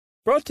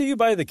Brought to you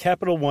by the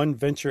Capital One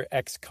Venture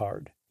X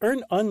card.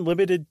 Earn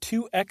unlimited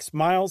 2x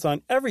miles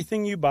on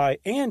everything you buy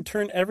and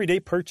turn everyday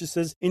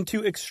purchases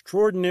into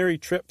extraordinary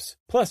trips.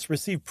 Plus,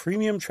 receive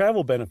premium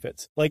travel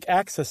benefits like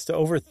access to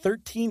over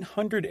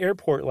 1,300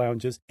 airport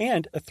lounges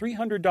and a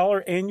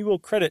 $300 annual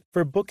credit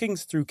for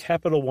bookings through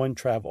Capital One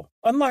Travel.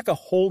 Unlock a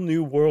whole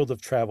new world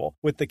of travel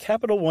with the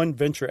Capital One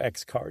Venture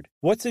X card.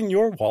 What's in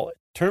your wallet?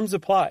 Terms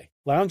apply.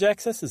 Lounge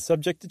access is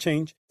subject to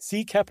change.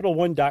 See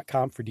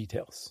CapitalOne.com for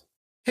details.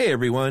 Hey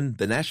everyone,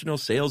 the national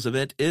sales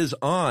event is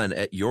on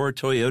at your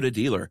Toyota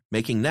dealer,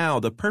 making now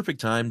the perfect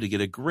time to get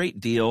a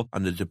great deal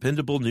on a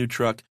dependable new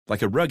truck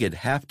like a rugged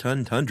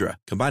half-ton Tundra,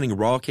 combining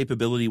raw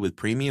capability with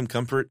premium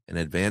comfort and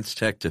advanced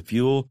tech to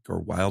fuel your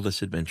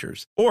wildest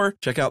adventures. Or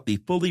check out the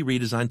fully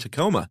redesigned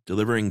Tacoma,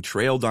 delivering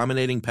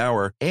trail-dominating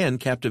power and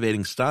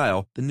captivating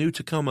style. The new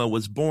Tacoma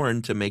was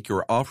born to make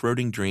your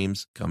off-roading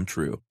dreams come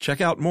true.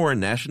 Check out more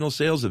national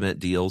sales event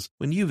deals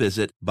when you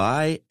visit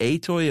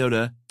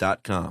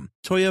buyatoyota.com.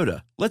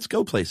 Toyota, let's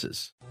go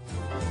places.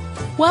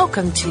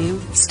 Welcome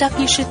to Stuff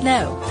You Should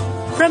Know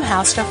from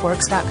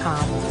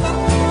HowStuffWorks.com.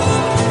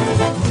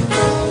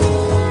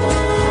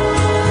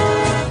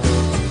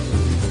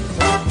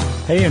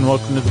 Hey, and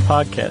welcome to the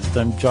podcast.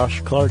 I'm Josh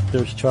Clark.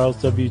 There's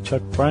Charles W.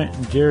 Chuck Bryant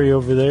and Jerry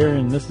over there,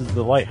 and this is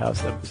the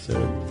Lighthouse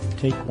episode.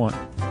 Take one.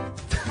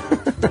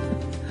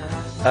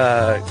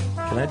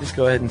 Can I just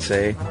go ahead and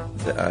say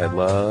that I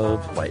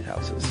love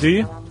lighthouses? Do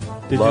you?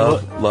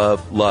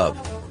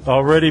 Love.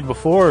 Already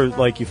before,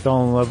 like, you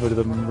fell in love with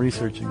them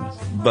researching this?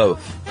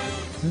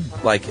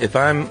 Both. Like,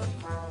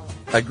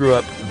 I grew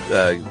up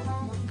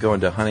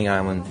going to Honey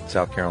Island,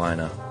 South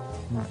Carolina.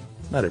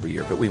 Not every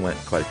year, but we went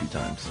quite a few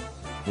times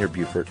near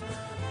Beaufort.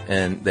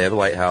 And they have a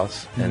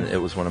lighthouse, and it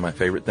was one of my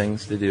favorite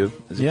things to do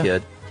as a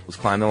kid, was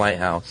climb the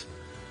lighthouse.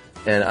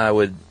 And I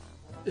would,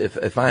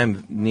 if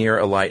I'm near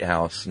a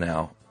lighthouse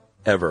now,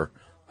 ever,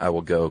 I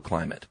will go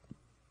climb it.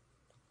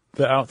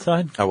 The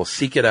outside? I will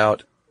seek it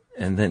out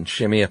and then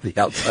shimmy up the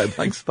outside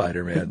like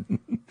Spider-Man.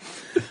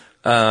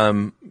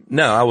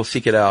 No, I will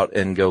seek it out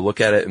and go look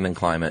at it and then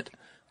climb it.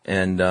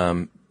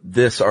 And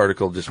this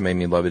article just made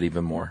me love it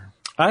even more.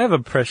 I have a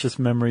Precious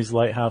Memories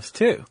lighthouse,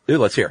 too. Ooh,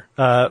 let's hear.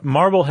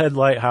 Marblehead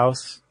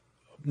Lighthouse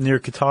near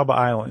Catawba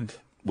Island.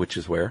 Which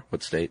is where?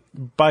 What state?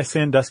 By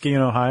Sandusky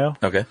in Ohio.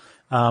 Okay.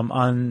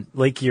 On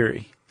Lake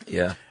Erie.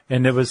 Yeah.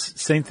 And it was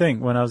same thing.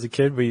 When I was a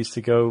kid, we used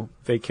to go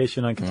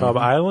vacation on Catawba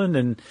Island,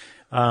 and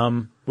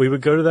we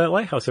would go to that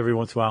lighthouse every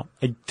once in a while.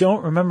 I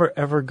don't remember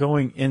ever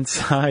going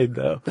inside,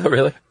 though. Oh,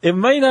 really? It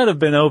might not have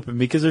been open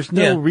because there's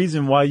no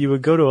reason why you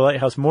would go to a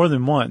lighthouse more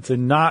than once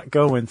and not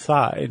go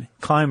inside,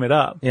 climb it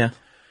up. Yeah.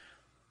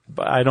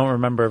 But I don't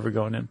remember ever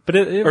going in. But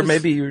it or was,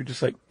 maybe you were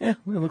just like, well,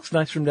 it looks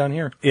nice from down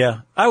here.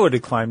 Yeah, I would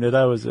have climbed it.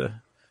 I was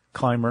a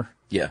climber.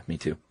 Yeah, me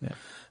too.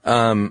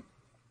 Yeah.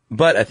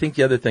 But I think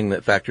the other thing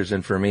that factors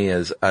in for me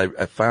is I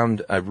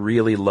found I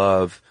really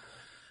love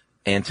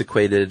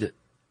antiquated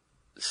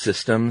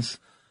systems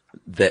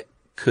that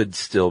could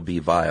still be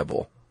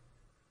viable.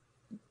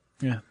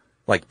 Yeah.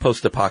 Like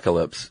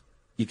post-apocalypse,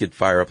 you could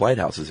fire up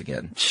lighthouses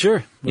again.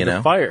 Sure. With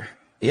a fire.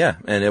 Yeah,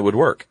 and it would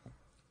work.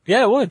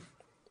 Yeah, it would.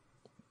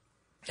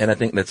 And I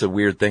think that's a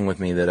weird thing with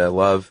me that I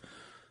love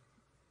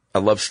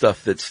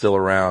stuff that's still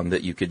around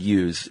that you could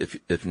use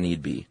if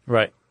need be.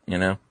 Right. You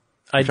know?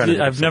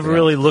 I've never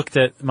really looked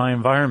at my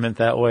environment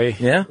that way.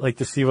 Yeah? Like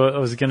to see what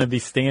was going to be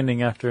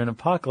standing after an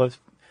apocalypse.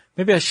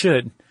 Maybe I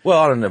should. Well,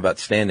 I don't know about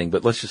standing,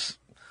 but let's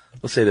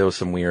say there was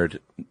some weird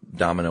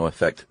domino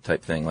effect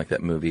type thing, like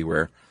that movie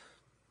where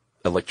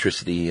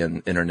electricity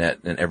and internet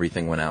and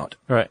everything went out.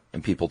 Right.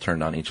 And people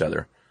turned on each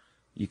other.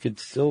 You could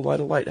still light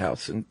a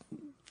lighthouse and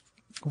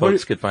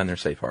boats could find their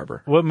safe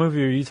harbor. What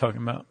movie are you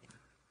talking about?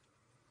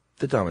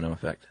 The Domino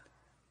Effect.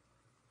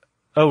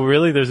 Oh,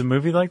 really? There's a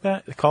movie like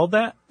that? Called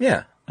that?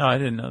 Yeah. Oh, I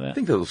didn't know that. I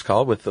think that was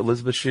called with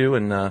Elizabeth Shue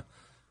and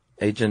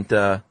Agent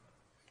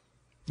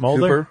Mulder?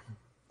 Cooper.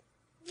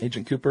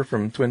 Agent Cooper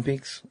from Twin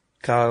Peaks.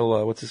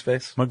 Kyle, what's his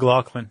face?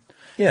 MacLachlan.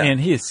 Yeah.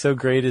 And he is so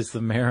great as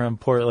the mayor in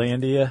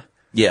Portlandia.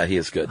 Yeah, he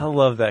is good. I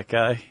love that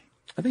guy.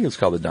 I think it was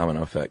called The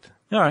Domino Effect.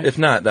 All right. If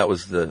not, that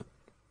was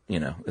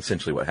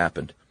essentially what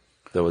happened.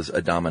 There was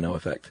a domino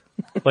effect.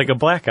 Like a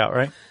blackout,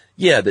 right?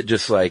 Yeah, that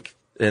just and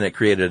it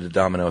created a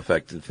domino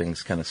effect that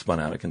things kind of spun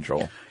out of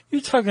control.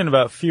 You're talking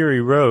about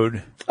Fury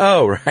Road.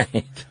 Oh,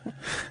 right.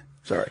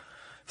 Sorry.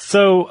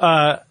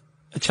 So,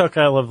 Chuck,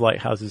 I love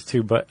lighthouses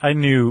too, but I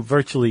knew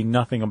virtually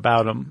nothing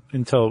about them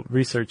until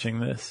researching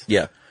this.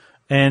 Yeah.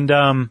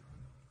 And,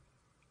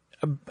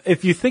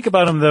 if you think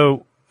about them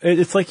though,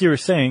 it's like you were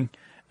saying,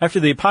 after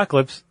the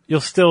apocalypse, they'll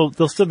still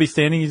be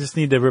standing. You just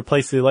need to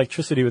replace the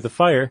electricity with the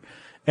fire.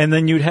 And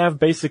then you'd have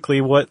basically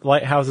what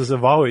lighthouses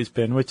have always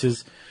been, which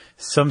is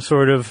some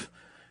sort of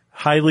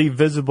highly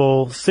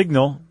visible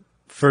signal.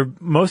 For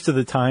most of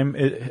the time,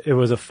 it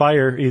was a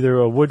fire, either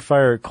a wood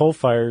fire, or coal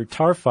fire, or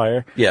tar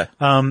fire. Yeah.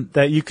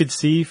 That you could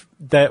see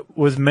that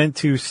was meant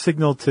to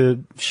signal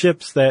to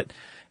ships that,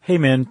 hey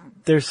man,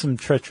 there's some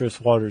treacherous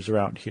waters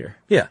around here.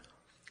 Yeah.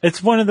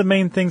 It's one of the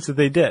main things that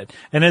they did.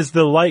 And as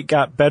the light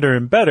got better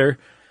and better,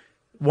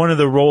 one of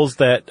the roles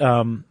that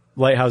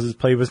lighthouses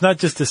played was not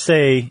just to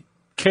say,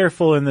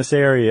 careful in this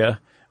area.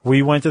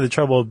 We went to the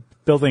trouble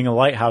of building a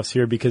lighthouse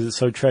here because it's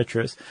so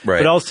treacherous. Right.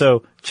 But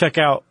also, check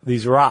out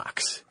these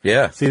rocks.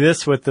 Yeah. See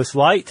this with this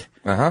light?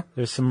 Uh-huh.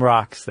 There's some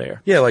rocks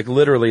there. Yeah, like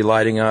literally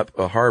lighting up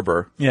a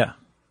harbor. Yeah.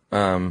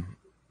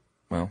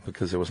 Well,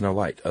 because there was no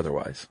light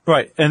otherwise.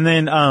 Right. And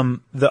then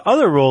the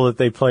other role that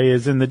they play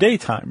is in the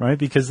daytime, right?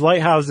 Because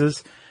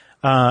lighthouses,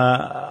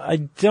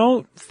 I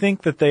don't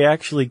think that they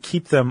actually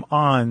keep them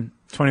on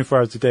 24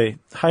 hours a day.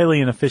 It's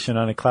highly inefficient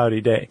on a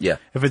cloudy day. Yeah.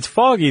 If it's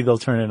foggy, they'll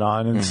turn it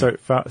on and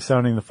start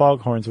sounding the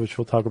foghorns, which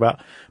we'll talk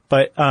about.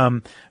 But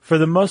for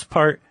the most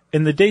part,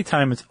 in the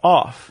daytime, it's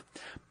off.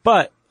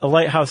 But a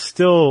lighthouse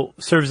still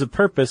serves a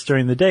purpose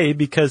during the day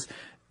because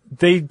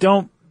they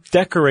don't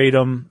decorate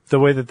them the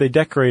way that they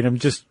decorate them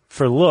just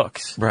for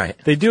looks. Right.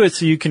 They do it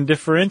so you can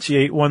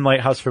differentiate one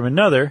lighthouse from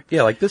another.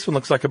 Yeah, like this one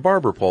looks like a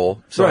barber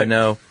pole, so I Right.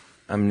 know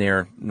I'm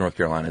near North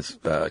Carolina's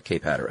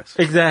Cape Hatteras.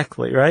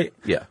 Exactly, right?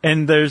 Yeah.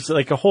 And there's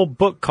like a whole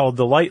book called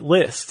The Light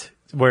List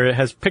where it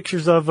has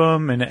pictures of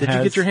them and it Did has...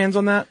 you get your hands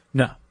on that?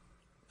 No.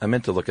 I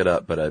meant to look it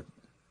up, but I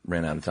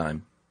ran out of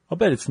time. I'll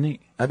bet it's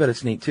neat. I bet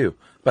it's neat, too.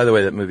 By the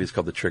way, that movie is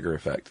called The Trigger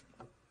Effect.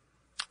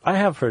 I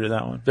have heard of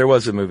that one. There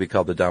was a movie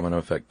called The Domino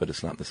Effect, but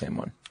it's not the same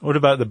one. What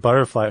about The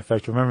Butterfly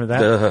Effect? Remember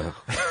that?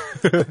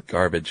 Ugh.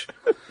 Garbage.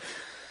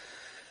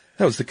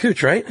 That was the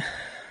Cooch, right?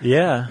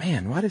 Yeah.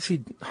 Man, why does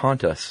he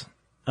haunt us?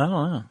 I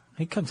don't know.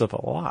 He comes up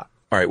a lot.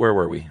 All right, where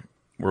were we?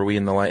 Were we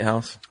in the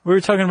lighthouse? We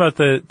were talking about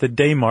the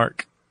day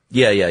mark.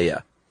 Yeah.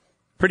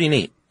 Pretty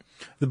neat.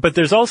 But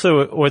there's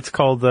also what's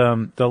called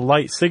the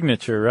light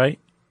signature, right?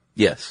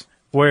 Yes.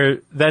 Where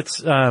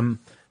that's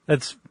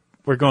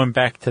we're going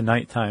back to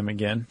nighttime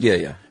again.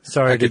 Yeah.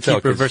 Sorry I to could tell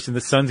keep 'cause- reversing.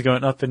 The sun's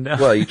going up and down.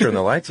 Well, you turn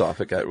the lights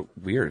off, it got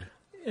weird.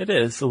 It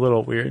is a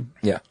little weird.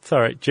 Yeah. It's all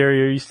right.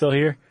 Jerry, are you still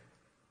here?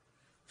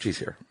 She's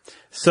here.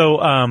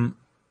 So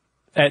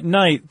at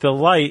night, the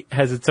light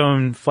has its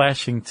own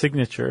flashing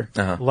signature,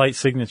 light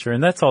signature,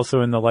 and that's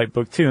also in the light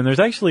book too. And there's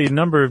actually a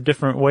number of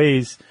different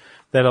ways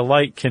that a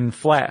light can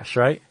flash,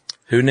 right?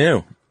 Who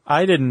knew?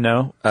 I didn't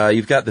know.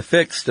 You've got the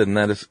fixed, and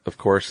that is, of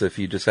course, if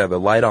you just have a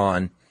light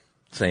on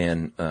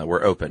saying,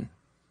 we're open.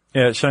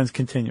 Yeah, it shines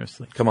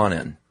continuously. Come on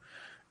in.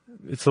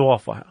 It's the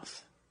Waffle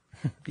House.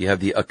 You have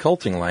the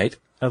occulting light,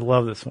 I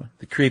love this one.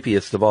 the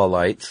creepiest of all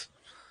lights.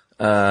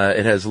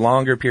 It has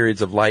longer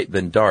periods of light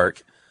than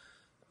dark.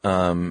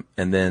 And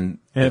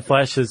it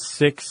flashes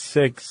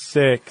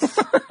 666.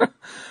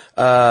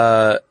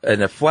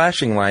 And a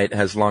flashing light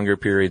has longer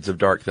periods of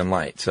dark than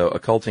light. So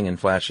occulting and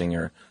flashing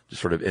are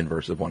just sort of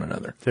inverse of one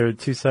another. They're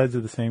two sides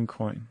of the same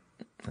coin.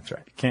 That's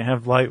right. Can't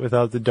have light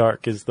without the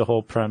dark is the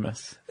whole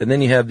premise. And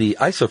then you have the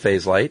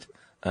isophase light,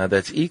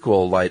 that's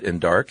equal light and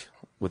dark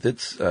with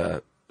its,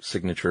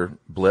 signature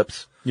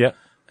blips. Yep.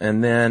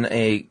 And then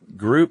a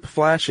group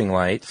flashing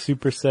light.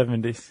 Super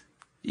 70s.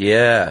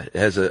 Yeah. It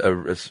has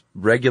a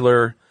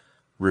regular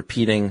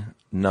repeating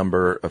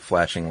number of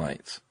flashing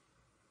lights.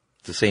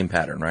 It's the same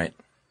pattern, right?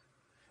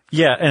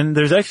 Yeah, and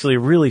there's actually a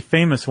really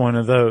famous one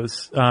of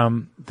those.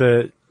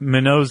 The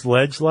Minot's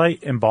Ledge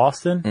light in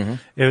Boston.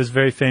 It was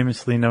very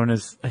famously known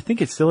as, I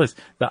think it still is,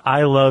 the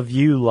I Love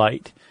You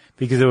light.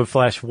 Because it would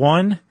flash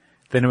 1,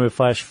 then it would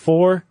flash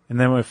 4, and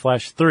then it would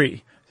flash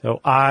 3.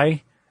 So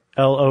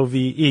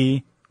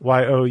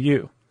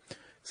ILOVEYOU.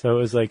 So it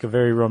was like a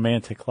very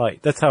romantic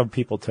light. That's how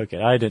people took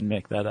it. I didn't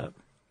make that up.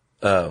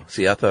 Oh,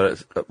 see, I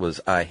thought it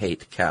was I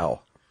hate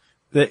cow.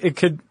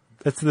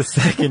 That's the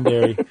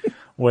secondary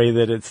way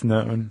that it's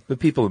known. The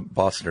people in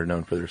Boston are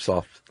known for their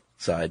soft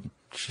side.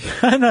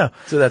 I know.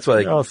 So that's why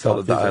they They're all call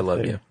it the softies I up love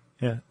there. you.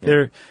 Yeah.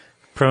 They're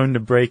prone to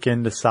break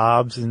into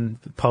sobs in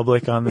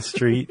public on the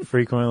street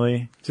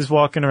frequently. Just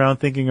walking around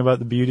thinking about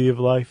the beauty of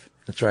life.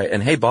 That's right.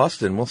 And hey,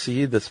 Boston, we'll see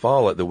you this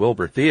fall at the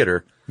Wilbur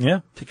Theater.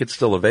 Yeah. Tickets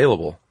still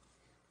available.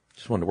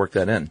 Just wanted to work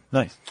that in.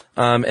 Nice.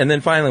 And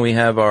then finally we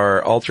have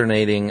our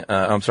alternating,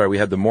 we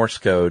have the Morse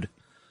code,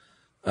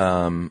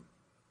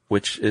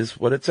 which is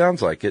what it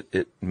sounds like.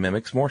 It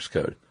mimics Morse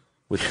code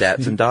with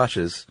dats and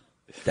dashes.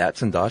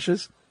 Dats and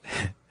dashes?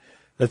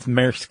 That's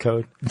Morse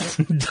code.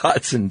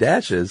 Dots and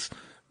dashes.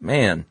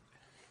 Man.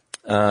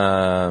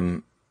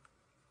 To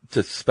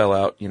spell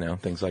out,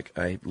 things like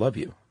I love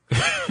you.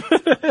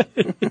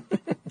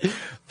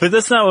 But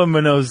that's not what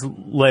Minot's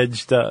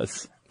Ledge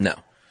does. No.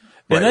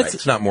 And Right.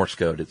 It's not Morse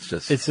code. It's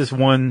just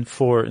 1,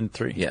 4, and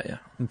 3. Yeah.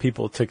 And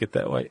people took it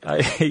that way.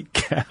 I hate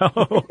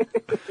cow.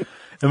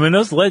 And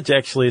Minot's Ledge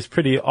actually is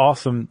pretty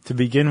awesome to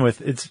begin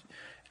with.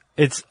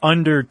 It's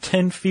under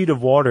 10 feet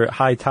of water at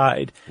high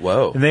tide.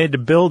 Whoa. And they had to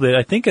build it,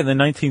 I think in the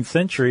 19th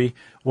century,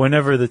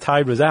 whenever the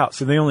tide was out.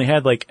 So they only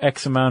had like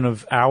X amount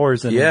of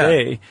hours in a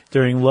day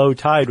during low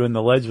tide when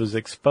the ledge was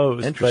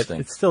exposed. Interesting.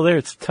 But it's still there.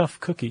 It's a tough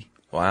cookie.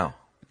 Wow.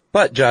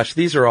 But Josh,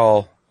 these are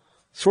all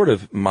sort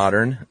of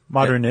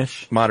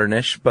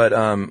modernish, but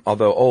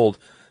although old,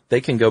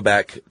 they can go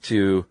back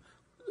to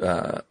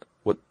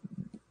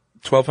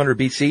 1200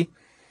 BC.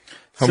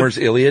 Homer's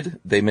Iliad.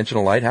 They mention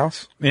a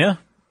lighthouse. Yeah.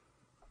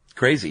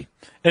 crazy.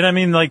 And I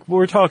mean, like,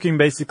 we're talking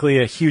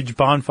basically a huge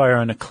bonfire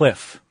on a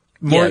cliff.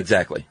 Yeah,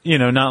 exactly. You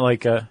know, not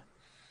like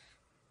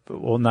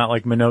not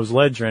like Minot's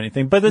Ledge or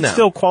anything, but it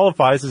still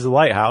qualifies as a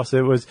lighthouse.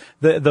 It was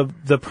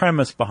the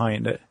premise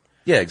behind it.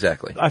 Yeah,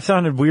 exactly. I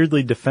sounded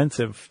weirdly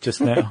defensive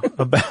just now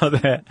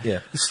about that.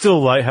 Yeah. It's still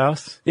a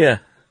lighthouse. Yeah.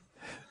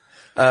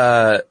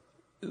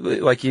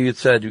 Like you had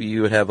said,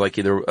 you would have like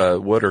either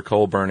wood or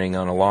coal burning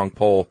on a long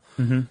pole.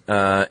 Mm-hmm.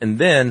 And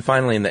then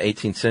finally in the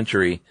 18th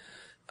century,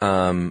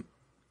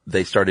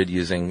 they started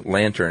using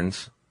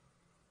lanterns,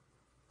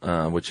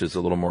 which is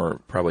a little more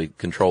probably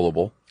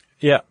controllable.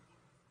 Yeah.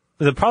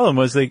 The problem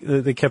was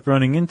they kept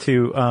running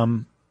into,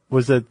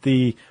 was that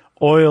the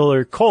oil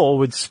or coal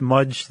would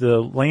smudge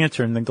the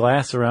lantern, the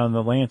glass around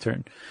the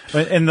lantern.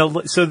 And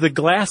so the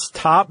glass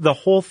top, the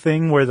whole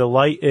thing where the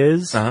light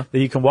is, that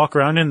you can walk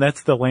around in,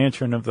 that's the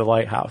lantern of the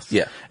lighthouse.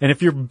 Yeah. And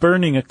if you're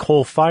burning a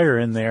coal fire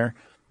in there,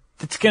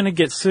 it's going to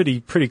get sooty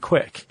pretty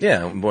quick.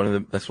 Yeah.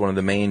 That's one of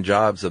the main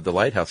jobs of the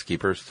lighthouse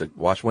keepers, to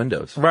wash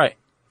windows. Right.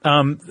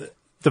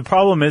 The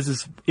problem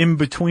is in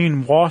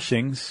between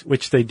washings,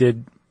 which they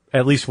did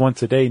at least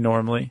once a day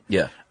normally.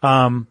 Yeah.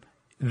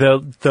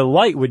 The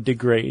light would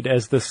degrade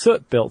as the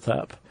soot built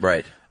up.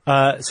 Right.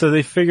 So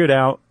they figured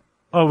out,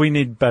 we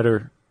need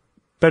better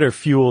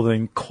fuel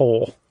than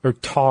coal or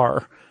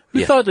tar.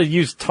 Who thought to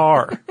use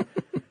tar?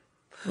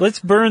 Let's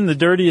burn the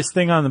dirtiest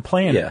thing on the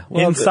planet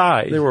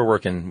inside. They were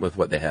working with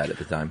what they had at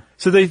the time.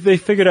 So they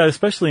figured out,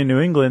 especially in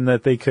New England,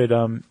 that they could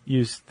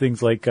use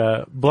things like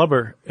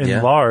blubber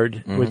and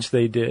lard, which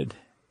they did.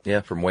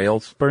 Yeah, from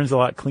whales. Burns a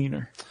lot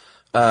cleaner.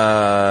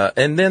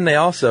 And then they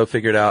also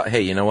figured out,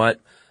 hey, you know what?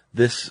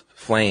 This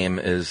flame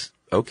is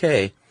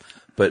okay,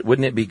 but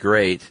wouldn't it be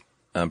great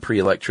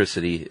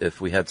pre-electricity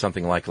if we had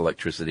something like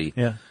electricity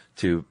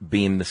to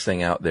beam this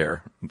thing out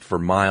there for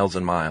miles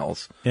and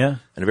miles? Yeah.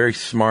 And a very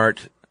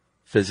smart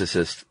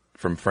physicist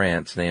from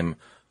France named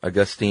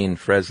Augustin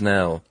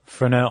Fresnel.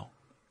 I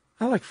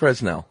like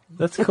Fresnel.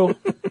 That's cool.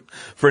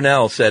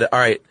 Fresnel said, all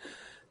right,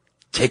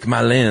 take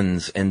my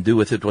lens and do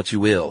with it what you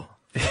will.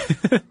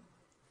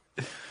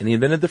 And he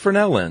invented the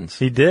Fresnel lens.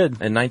 He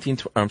did. In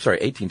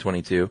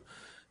 1822.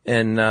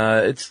 And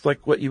it's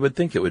like what you would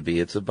think it would be.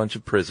 It's a bunch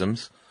of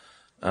prisms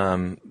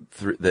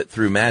that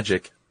through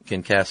magic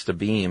can cast a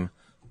beam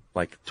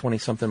like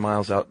 20-something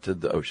miles out to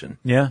the ocean.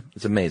 Yeah.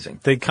 It's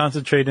amazing. They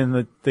concentrate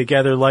they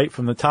gather light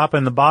from the top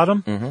and the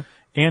bottom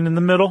and in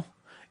the middle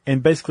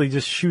and basically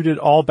just shoot it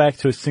all back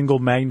to a single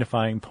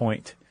magnifying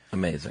point.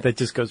 Amazing. That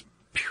just goes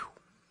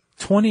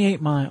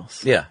 28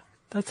 miles. Yeah.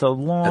 That's a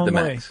long at the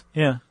way. max.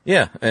 Yeah.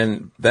 Yeah.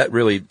 And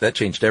that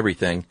changed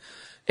everything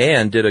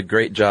and did a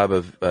great job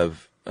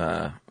of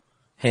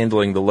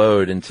handling the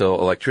load until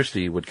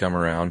electricity would come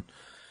around.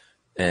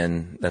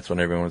 And that's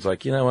when everyone was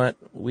like, you know what?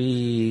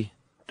 We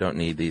don't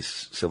need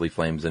these silly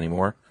flames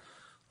anymore.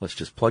 Let's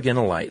just plug in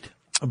a light.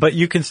 But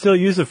you can still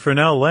use a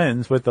Fresnel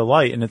lens with the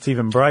light, and it's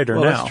even brighter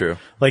now. That's true.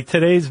 Like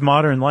today's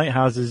modern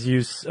lighthouses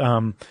use,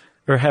 or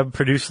have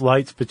produced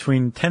lights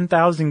between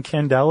 10,000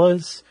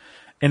 candelas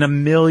and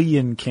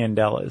 1,000,000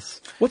 candelas.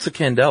 What's a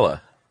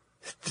candela?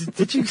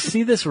 Did you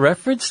see this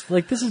reference?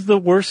 Like, this is the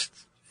worst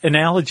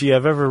analogy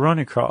I've ever run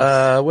across.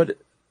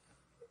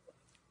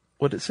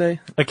 What'd it say?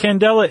 A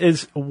candela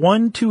is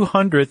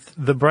 1/200th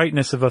the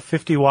brightness of a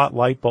 50-watt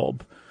light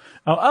bulb.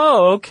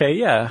 Oh, okay,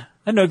 yeah.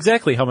 I know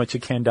exactly how much a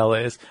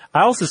candela is.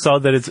 I also saw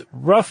that it's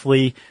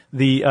roughly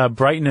the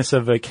brightness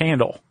of a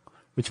candle,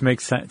 which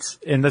makes sense.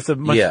 And that's a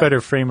much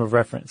better frame of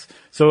reference.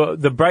 So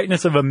the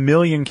brightness of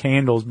 1,000,000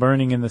 candles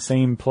burning in the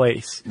same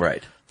place.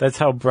 Right. That's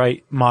how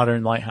bright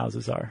modern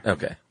lighthouses are.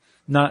 Okay.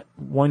 Not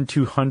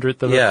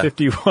 1/200th of a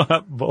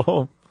 50-watt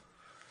bulb.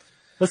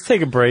 Let's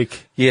take a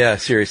break. Yeah,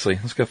 seriously.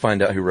 Let's go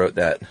find out who wrote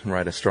that and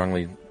write a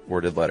strongly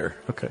worded letter.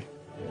 Okay.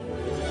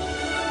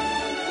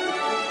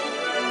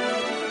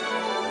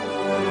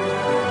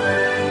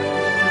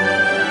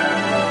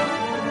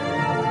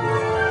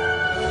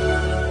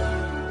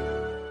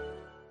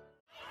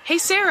 Hey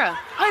Sarah,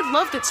 I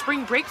love that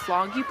spring break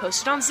vlog you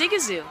posted on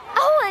Zigazoo.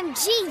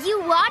 OMG,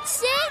 you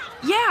watched it?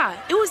 Yeah,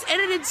 it was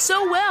edited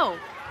so well.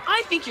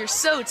 I think you're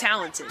so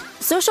talented.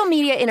 Social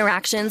media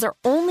interactions are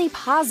only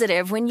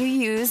positive when you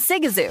use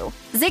Zigazoo.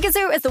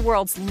 Zigazoo is the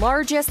world's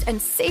largest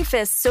and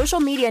safest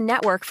social media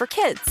network for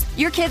kids.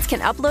 Your kids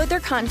can upload their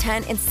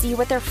content and see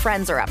what their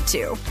friends are up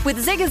to.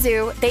 With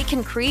Zigazoo, they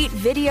can create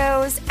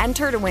videos,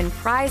 enter to win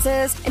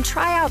prizes, and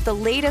try out the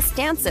latest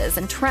dances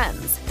and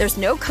trends. There's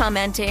no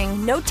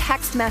commenting, no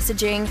text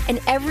messaging,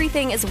 and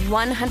everything is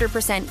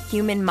 100%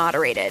 human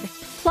moderated.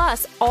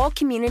 Plus, all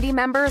community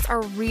members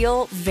are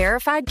real,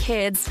 verified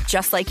kids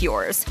just like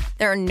yours.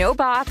 There are no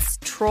bots,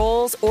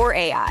 trolls, or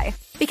AI.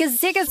 Because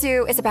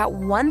Zigazoo is about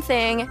one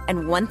thing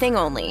and one thing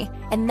only,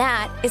 and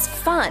that is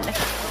fun.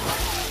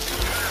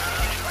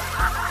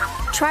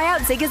 Try out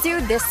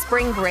Zigazoo this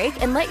spring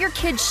break and let your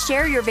kids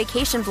share your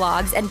vacation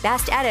vlogs and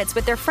best edits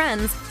with their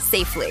friends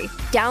safely.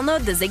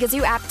 Download the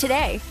Zigazoo app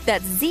today.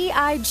 That's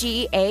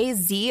Zigazoo.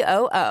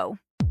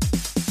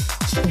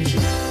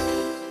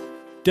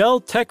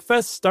 Dell Tech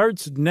Fest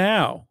starts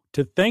now.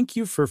 To thank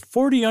you for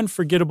 40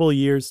 unforgettable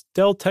years,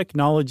 Dell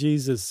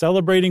Technologies is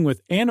celebrating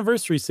with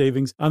anniversary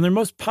savings on their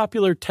most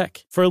popular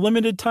tech for a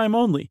limited time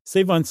only.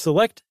 Save on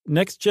select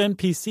next-gen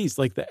PCs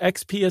like the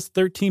XPS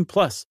 13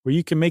 Plus, where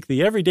you can make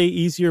the everyday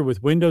easier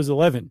with Windows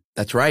 11.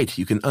 That's right.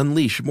 You can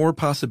unleash more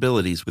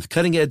possibilities with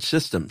cutting-edge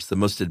systems, the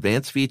most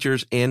advanced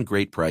features, and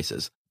great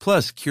prices.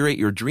 Plus, curate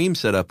your dream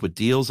setup with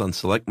deals on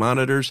select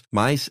monitors,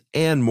 mice,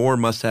 and more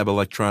must-have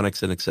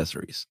electronics and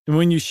accessories. And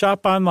when you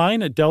shop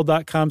online at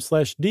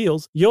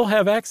Dell.com/deals, you'll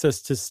have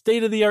access to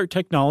state-of-the-art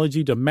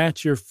technology to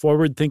match your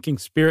forward-thinking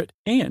spirit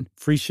and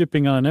free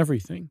shipping on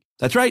everything.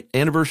 That's right.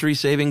 Anniversary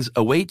savings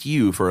await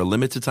you for a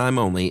limited time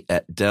only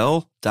at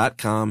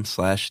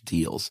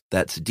Dell.com/deals.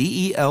 That's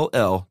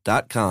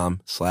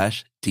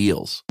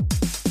DELL.com/deals.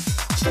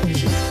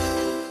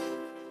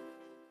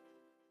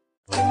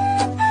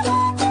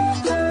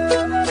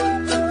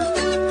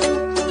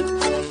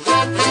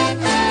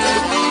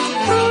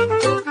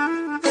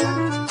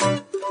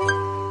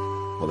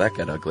 Well, that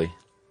got ugly.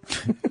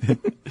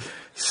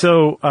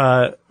 So,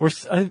 I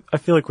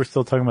feel like we're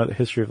still talking about the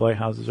history of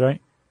lighthouses, right?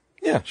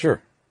 Yeah,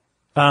 sure.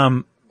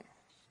 Well,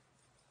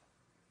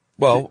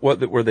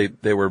 were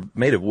they were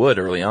made of wood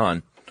early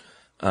on.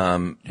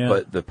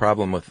 But the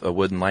problem with a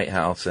wooden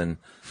lighthouse and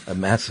a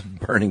massive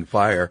burning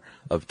fire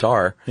of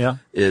tar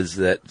is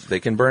that they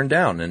can burn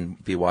down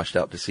and be washed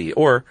out to sea,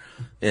 or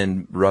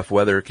in rough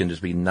weather can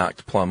just be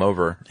knocked plumb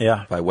over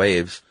by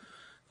waves.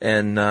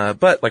 And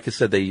but like I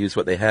said, they used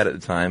what they had at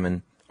the time,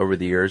 and over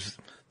the years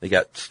they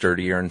got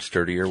sturdier and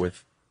sturdier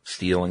with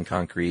steel and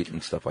concrete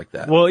and stuff like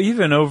that. Well,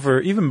 even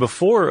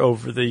before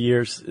over the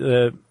years.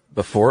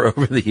 Before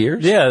over the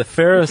years? Yeah, the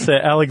Pharos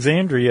at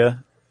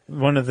Alexandria,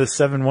 one of the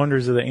 7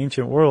 wonders of the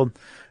ancient world,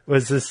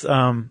 was this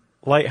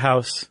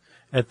lighthouse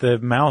at the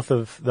mouth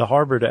of the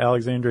harbor to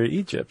Alexandria,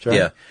 Egypt, right?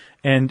 Yeah.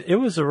 And it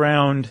was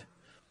around,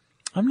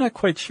 I'm not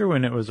quite sure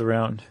when it was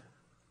around.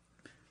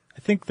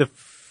 I think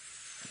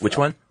Which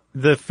one?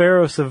 The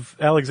Pharos of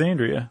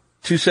Alexandria.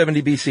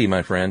 270 BC,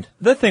 my friend.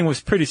 That thing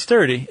was pretty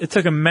sturdy. It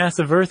took a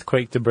massive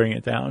earthquake to bring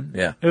it down.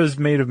 Yeah. It was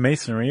made of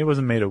masonry. It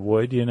wasn't made of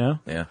wood, you know?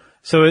 Yeah.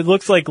 So it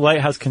looks like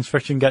lighthouse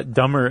construction got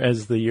dumber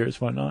as the years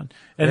went on.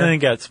 And then it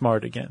got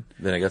smart again.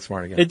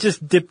 It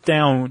just dipped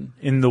down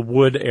in the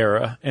wood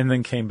era and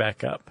then came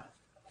back up.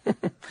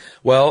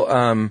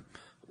 Well,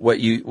 what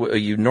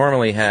you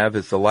normally have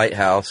is the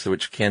lighthouse,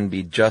 which can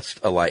be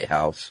just a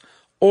lighthouse,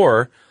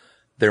 or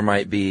there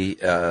might be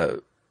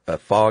a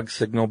fog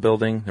signal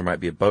building. There might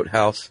be a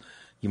boathouse.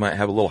 You might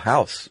have a little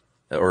house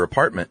or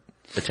apartment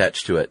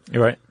attached to it.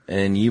 You're right.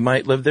 And you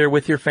might live there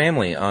with your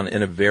family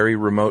in a very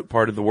remote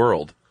part of the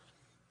world.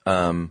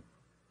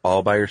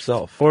 All by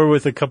yourself. Or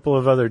with a couple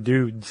of other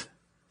dudes.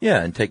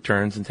 Yeah, and take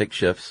turns and take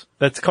shifts.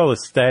 That's called a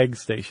stag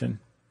station.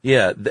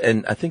 Yeah,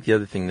 and I think the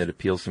other thing that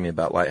appeals to me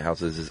about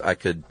lighthouses is I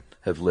could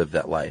have lived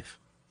that life.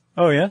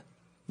 Oh, yeah?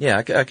 Yeah,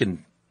 I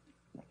can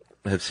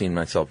have seen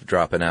myself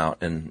dropping out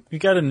and... You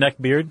got a neck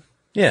beard?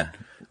 Yeah.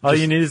 All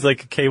you need is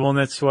like a cable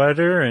knit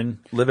sweater and...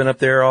 Living up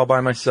there all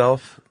by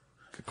myself.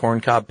 A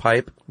corncob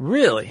pipe.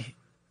 Really?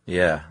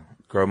 Yeah.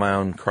 Grow my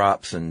own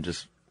crops and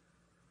just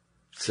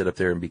sit up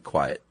there and be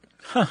quiet.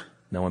 Huh.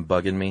 No one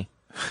bugging me.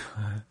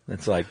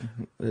 It's like,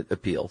 it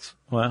appeals.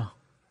 Wow.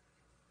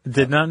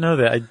 Did not know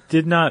that. I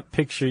did not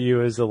picture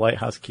you as a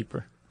lighthouse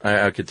keeper.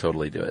 I could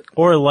totally do it.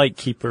 Or a light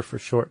keeper for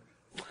short.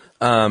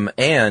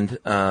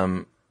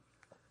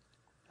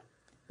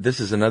 This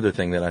is another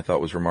thing that I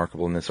thought was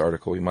remarkable in this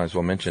article. We might as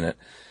well mention it.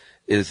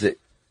 Is that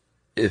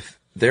if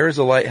there is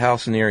a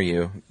lighthouse near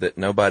you that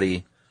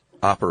nobody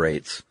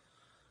operates,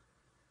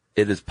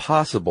 it is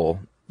possible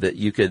that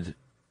you could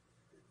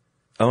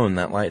own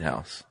that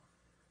lighthouse.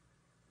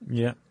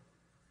 Yeah.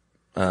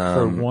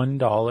 For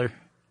 $1.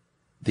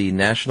 The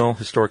National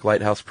Historic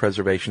Lighthouse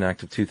Preservation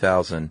Act of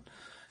 2000,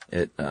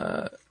 it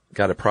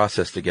got a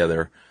process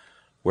together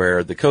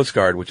where the Coast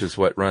Guard, which is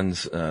what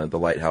runs the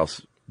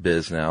lighthouse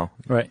biz now,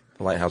 right,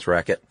 the lighthouse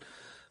racket,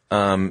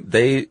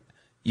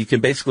 you can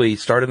basically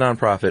start a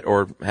nonprofit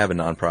or have a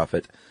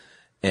nonprofit,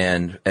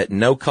 and at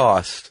no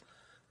cost,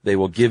 they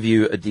will give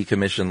you a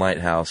decommissioned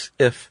lighthouse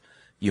if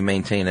you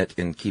maintain it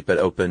and keep it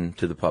open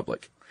to the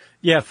public.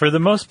 Yeah, for the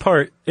most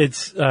part,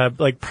 it's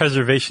like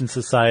preservation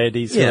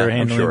societies who are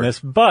handling this.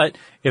 But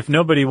if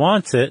nobody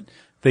wants it,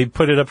 they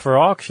put it up for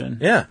auction.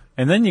 Yeah.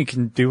 And then you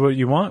can do what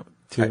you want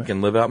to. I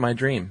can live out my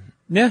dream.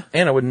 Yeah.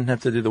 And I wouldn't have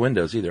to do the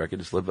windows either. I could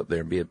just live up there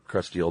and be a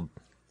crusty old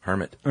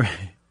hermit.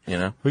 Right. You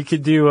know? We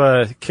could do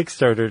a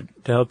Kickstarter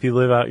to help you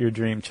live out your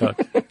dream,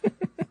 Chuck.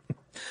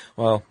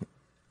 Well,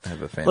 I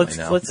have a family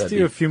now. Let's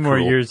do a few more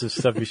years of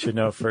stuff you should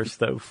know first,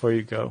 though, before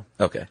you go.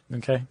 Okay.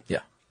 Okay?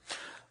 Yeah.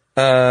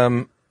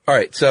 All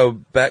right, so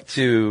back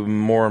to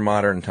more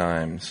modern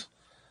times.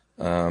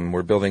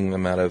 We're building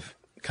them out of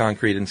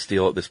concrete and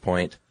steel at this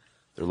point.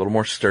 They're a little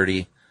more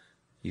sturdy.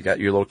 You got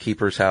your little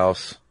keeper's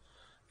house.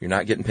 You're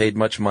not getting paid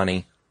much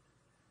money.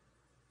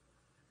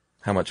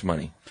 How much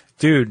money?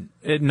 Dude,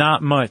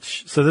 not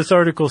much. So this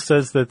article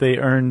says that they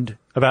earned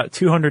about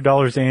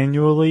 $200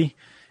 annually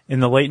in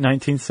the late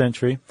 19th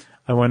century.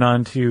 I went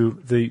on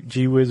to the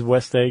Gee Whiz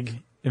West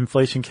Egg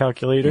inflation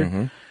calculator.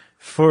 Mm-hmm.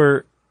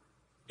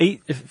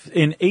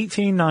 In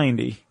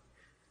 1890,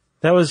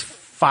 that was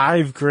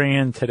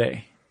 $5,000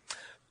 today.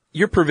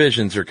 Your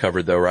provisions are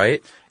covered though,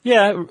 right?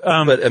 Yeah,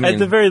 but I mean, at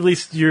the very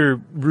least, your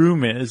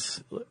room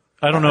is.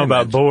 I don't know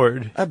about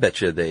board. I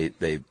bet you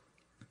they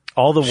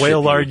all the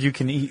whale ship lard you. you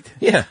can eat.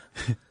 Yeah.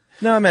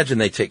 No, I imagine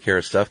they take care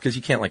of stuff because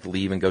you can't like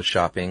leave and go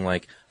shopping.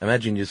 Like, I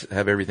imagine you just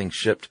have everything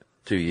shipped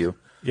to you.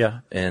 Yeah.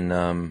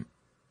 And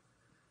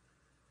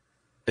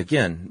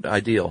again,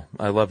 ideal.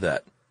 I love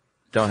that.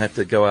 Don't have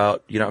to go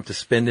out. You don't have to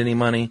spend any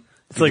money.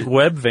 It's like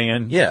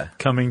Webvan. Yeah.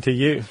 Coming to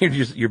you.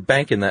 You're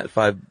banking that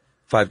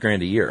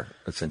 $5,000 a year,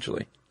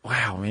 essentially.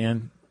 Wow,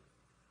 man.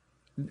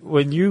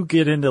 When you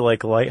get into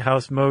like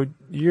lighthouse mode,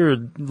 you're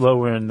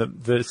lowering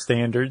the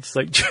standards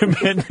like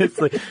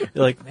tremendously.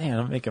 You're like, man,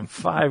 I'm making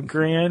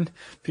 $5,000.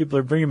 People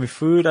are bringing me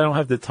food. I don't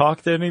have to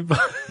talk to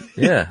anybody.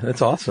 Yeah,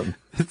 that's awesome.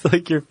 It's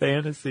like your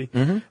fantasy.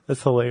 Mm-hmm.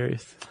 That's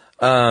hilarious.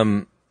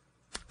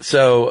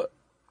 So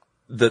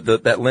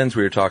that lens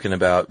we were talking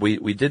about,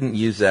 we didn't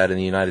use that in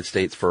the United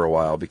States for a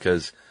while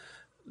because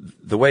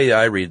the way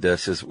I read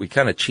this is we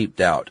kind of cheaped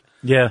out.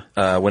 Yeah.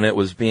 When it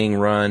was being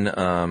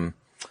run,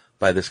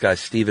 by this guy,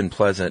 Stephen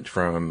Pleasant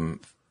for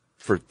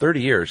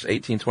 30 years,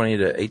 1820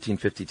 to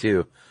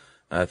 1852,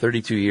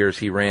 32 years,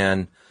 he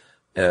ran,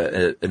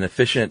 an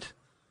efficient,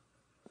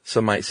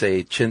 some might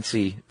say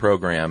chintzy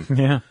program.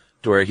 Yeah.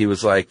 To where he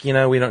was like, we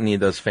don't need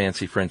those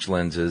fancy French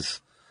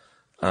lenses.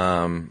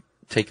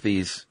 Take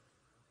these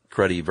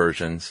cruddy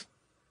versions.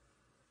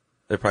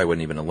 There probably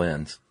wasn't even a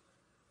lens.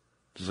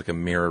 Just like a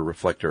mirror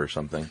reflector or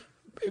something.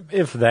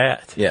 If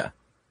that. Yeah.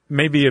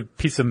 Maybe a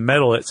piece of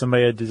metal that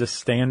somebody had to just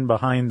stand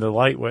behind the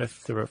light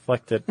with to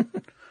reflect it.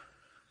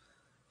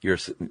 You're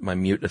my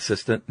mute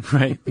assistant.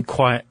 Right. Be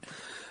quiet.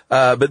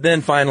 But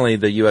then finally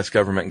the U.S.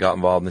 government got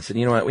involved and said,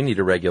 you know what, we need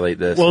to regulate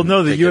this. Well,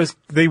 no, the U.S.,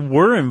 they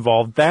were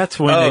involved. That's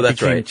when it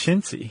became right.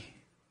 chintzy.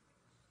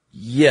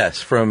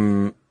 Yes,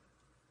 from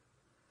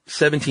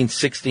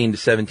 1716 to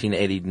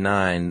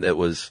 1789, that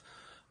was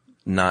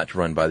not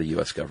run by the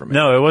U.S. government.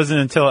 No, it wasn't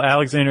until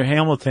Alexander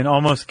Hamilton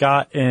almost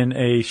got in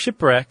a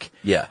shipwreck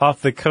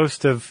off the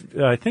coast of,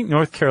 I think,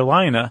 North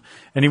Carolina,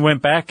 and he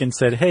went back and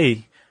said,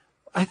 hey,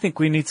 I think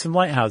we need some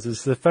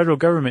lighthouses. The federal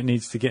government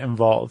needs to get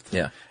involved.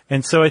 Yeah.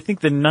 And so I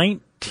think the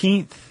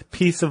 19th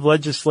piece of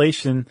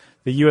legislation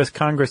the U.S.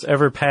 Congress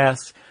ever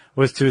passed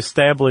was to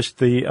establish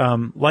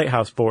the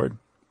Lighthouse Board.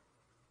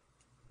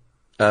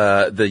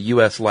 The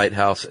U.S.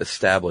 Lighthouse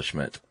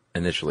Establishment,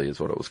 initially,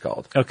 is what it was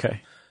called. Okay.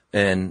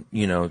 And,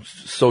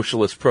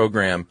 socialist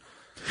program.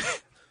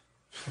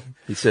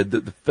 He said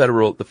that the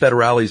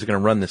federales are going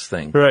to run this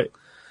thing. Right.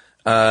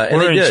 And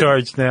we're in did.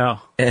 charge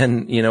now.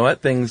 And you know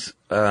what? Things,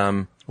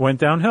 went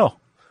downhill.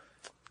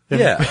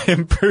 Yeah.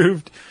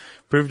 Proved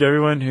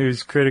everyone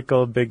who's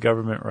critical of big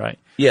government right.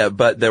 Yeah,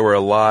 but there were a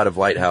lot of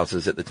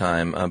lighthouses at the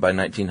time. By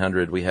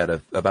 1900, we had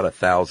about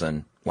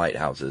 1,000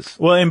 lighthouses.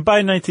 Well, and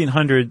by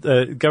 1900,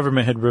 the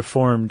government had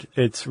reformed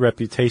its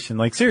reputation.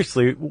 Like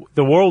seriously,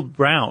 the world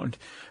round.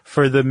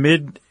 For the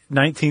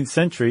mid-19th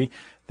century,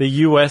 the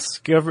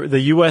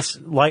U.S.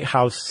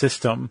 lighthouse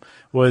system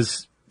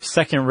was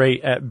second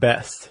rate at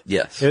best.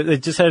 Yes.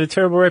 It just had a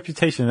terrible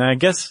reputation. And I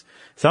guess,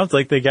 sounds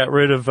like they got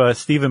rid of,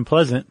 Stephen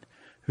Pleasant,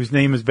 whose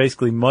name is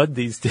basically mud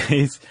these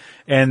days,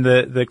 and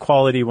the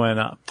quality went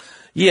up.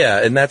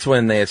 Yeah, and that's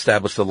when they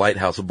established the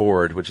Lighthouse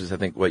Board, which is, I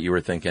think, what you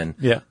were thinking.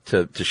 Yeah.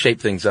 To shape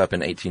things up in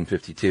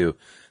 1852.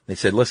 They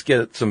said, let's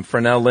get some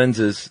Fresnel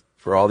lenses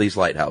for all these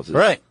lighthouses.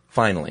 Right.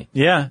 Finally.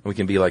 Yeah. We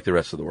can be like the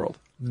rest of the world.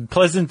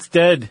 Pleasant's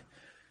dead.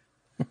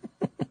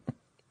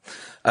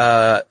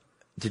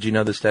 Did you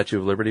know the Statue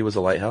of Liberty was a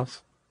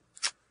lighthouse?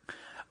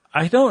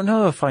 I don't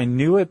know if I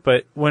knew it,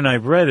 but when I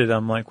read it,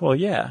 I'm like, well,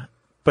 yeah.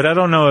 But I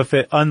don't know if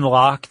it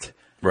unlocked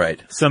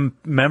some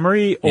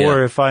memory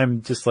or if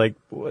I'm just like,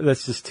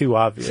 that's just too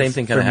obvious. Same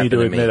thing kind of happened to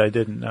me. to To admit I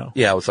didn't know.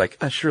 Yeah, I was like,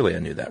 surely I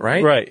knew that,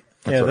 right? Right.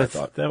 That's what I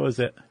thought. That was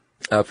it.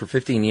 For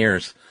 15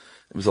 years,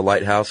 it was a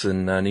lighthouse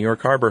in New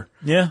York Harbor.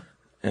 Yeah.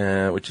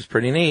 Which is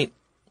pretty neat.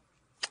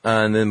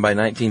 And then by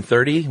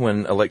 1930,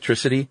 when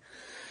electricity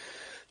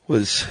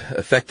was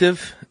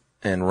effective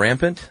and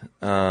rampant,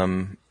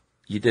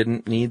 you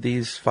didn't need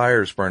these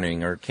fires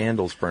burning or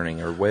candles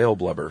burning or whale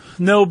blubber.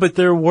 No, but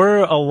there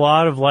were a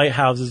lot of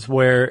lighthouses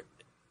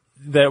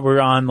that were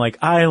on like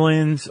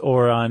islands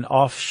or on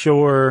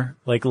offshore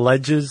like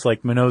ledges,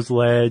 like Minot's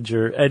Ledge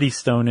or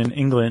Eddystone in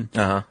England.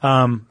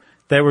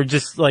 That were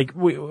just like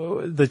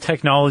the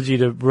technology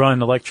to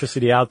run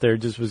electricity out there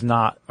just was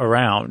not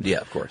around.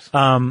 Yeah, of course.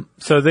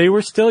 So they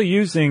were still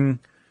using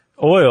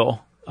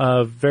oil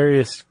of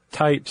various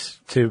types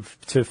to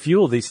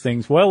fuel these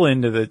things well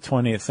into the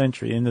 20th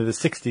century, into the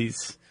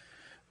 60s,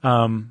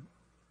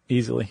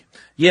 easily.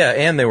 Yeah,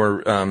 and they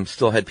were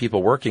still had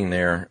people working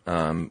there,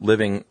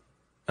 living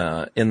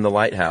in the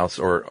lighthouse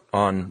or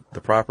on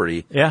the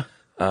property. Yeah.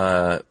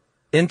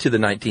 Into the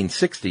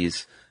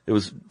 1960s, it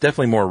was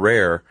definitely more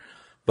rare.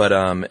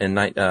 But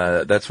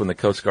that's when the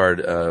Coast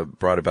Guard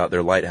brought about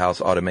their lighthouse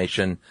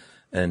automation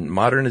and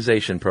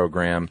modernization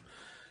program,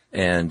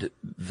 and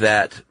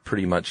that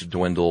pretty much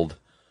dwindled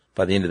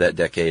By the end of that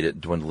decade,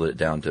 it dwindled it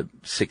down to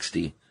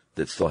 60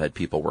 that still had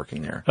people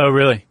working there. Oh,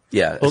 really?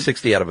 Yeah, Well,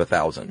 60 out of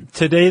 1,000.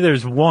 Today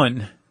there's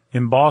one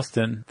in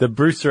Boston, the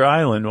Brewster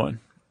Island one.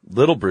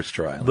 Little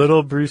Brewster Island.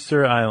 Little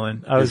Brewster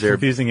Island. I was there-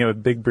 confusing it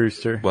with Big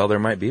Brewster. Well, there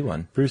might be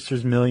one.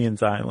 Brewster's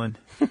Millions Island.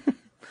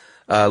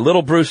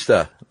 Little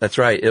Brewster. That's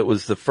right. It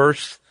was the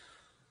first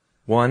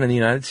one in the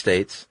United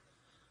States.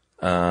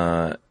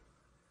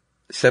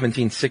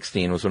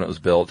 1716 was when it was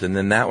built, and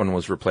then that one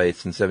was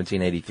replaced in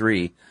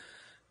 1783.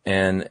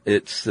 And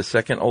it's the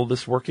second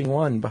oldest working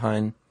one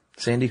behind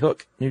Sandy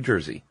Hook, New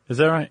Jersey. Is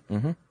that right?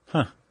 Mm-hmm.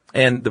 Huh.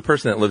 And the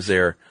person that lives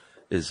there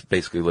is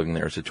basically living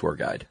there as a tour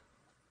guide,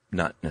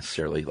 not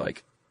necessarily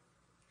like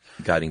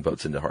guiding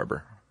boats into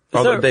harbor.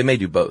 Although they may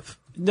do both.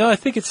 No, I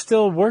think it's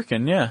still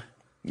working, yeah.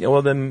 Yeah,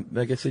 well, then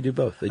I guess they do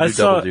both. They do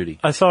double duty.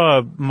 I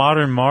saw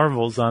Modern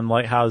Marvels on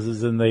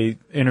lighthouses, and they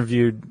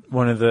interviewed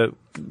one of the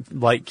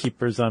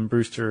lightkeepers on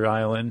Brewster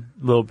Island,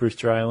 Little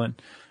Brewster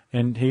Island,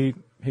 and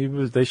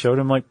they showed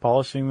him like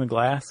polishing the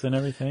glass and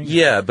everything.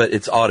 Yeah, but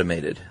it's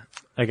automated.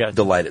 I got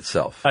the light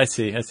itself. I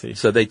see.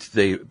 So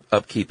they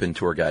upkeep and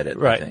tour guide it,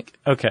 right. I think.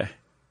 Okay.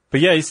 But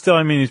yeah, he's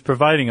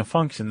providing a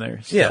function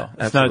there. Still. Yeah,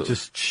 it's not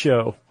just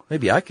show.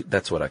 Maybe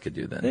that's what I could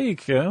do then. There you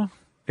go.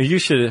 You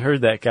should have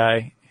heard that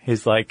guy.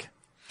 He's like,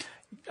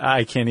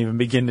 I can't even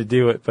begin to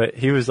do it, but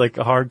he was like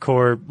a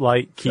hardcore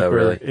light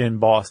keeper in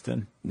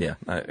Boston. Yeah,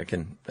 I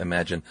can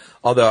imagine.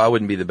 Although I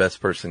wouldn't be the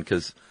best person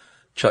because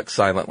Chuck's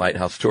silent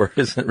lighthouse tour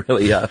isn't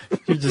really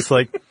You're just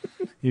like,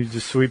 you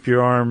just sweep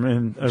your arm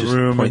in a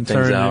room and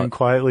turn and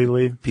quietly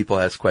leave. People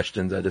ask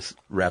questions. I just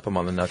rap them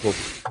on the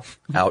knuckles.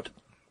 Out.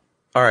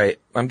 All right.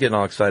 I'm getting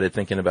all excited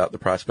thinking about the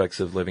prospects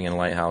of living in a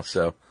lighthouse.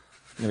 So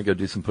I'm going to go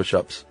do some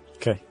push-ups.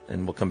 Okay.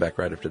 And we'll come back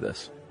right after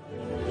this.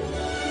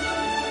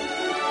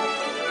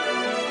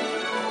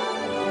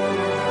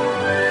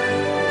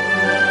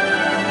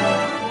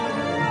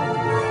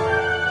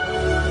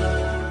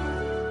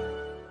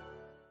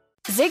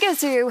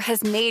 Zigazoo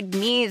has made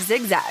me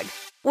zigzag.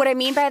 What I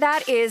mean by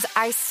that is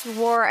I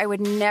swore I would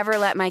never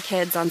let my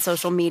kids on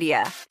social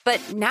media,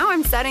 but now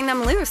I'm setting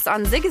them loose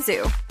on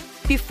Zigazoo.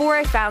 Before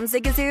I found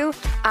Zigazoo,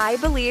 I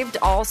believed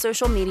all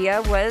social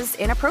media was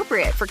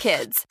inappropriate for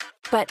kids.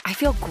 But I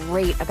feel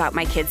great about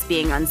my kids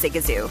being on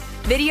Zigazoo.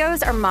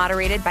 Videos are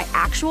moderated by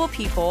actual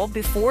people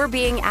before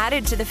being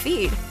added to the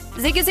feed.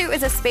 Zigazoo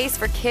is a space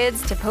for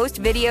kids to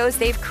post videos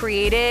they've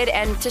created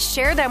and to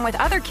share them with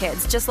other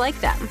kids just like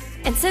them.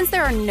 And since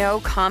there are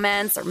no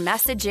comments or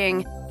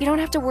messaging, you don't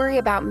have to worry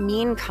about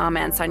mean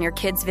comments on your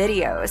kids'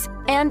 videos.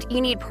 And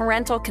you need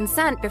parental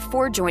consent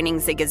before joining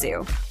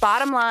Zigazoo.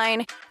 Bottom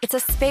line, it's a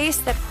space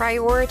that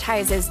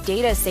prioritizes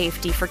data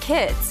safety for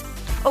kids.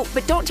 Oh,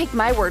 but don't take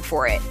my word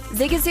for it.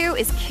 Zigazoo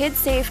is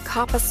KidSafe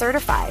COPPA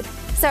certified.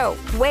 So,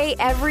 weigh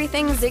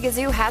everything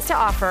Zigazoo has to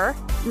offer.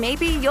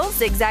 Maybe you'll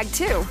zigzag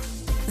too.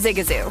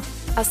 Zigazoo,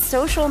 a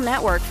social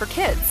network for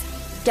kids.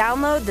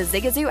 Download the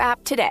Zigazoo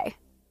app today.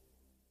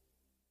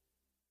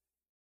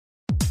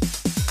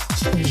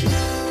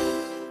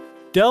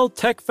 Dell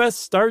Tech Fest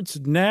starts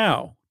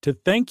now. To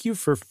thank you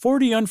for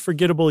 40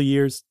 unforgettable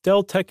years,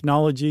 Dell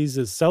Technologies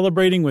is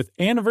celebrating with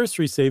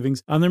anniversary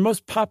savings on their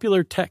most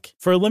popular tech.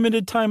 For a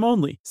limited time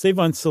only, save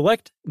on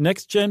select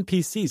next-gen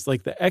PCs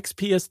like the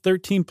XPS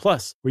 13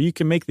 Plus, where you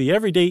can make the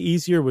everyday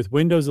easier with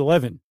Windows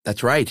 11.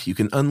 That's right. You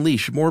can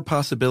unleash more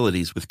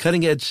possibilities with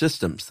cutting-edge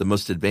systems, the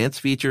most advanced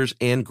features,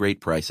 and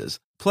great prices.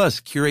 Plus,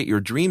 curate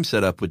your dream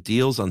setup with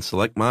deals on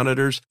select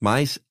monitors,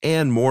 mice,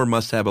 and more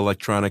must-have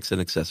electronics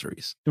and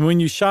accessories. And when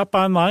you shop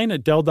online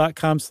at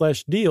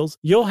Dell.com/deals,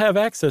 you'll have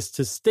access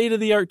to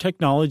state-of-the-art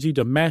technology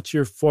to match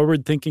your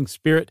forward-thinking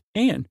spirit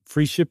and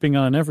free shipping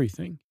on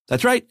everything.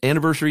 That's right.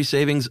 Anniversary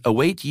savings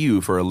await you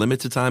for a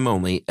limited time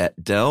only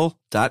at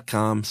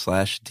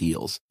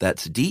Dell.com/deals.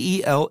 That's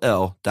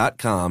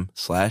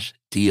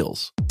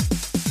DELL.com/deals.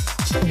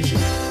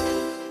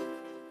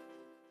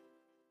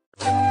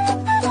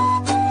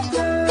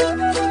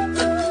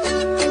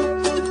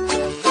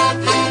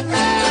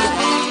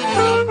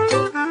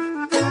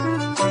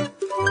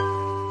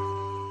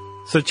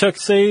 So Chuck,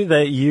 say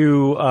that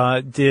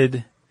you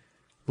did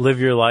live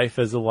your life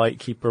as a light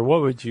keeper.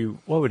 What would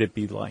it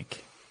be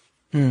like?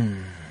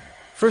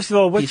 First of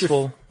all, what's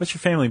your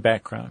family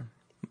background?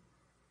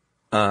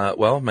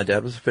 Well, my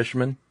dad was a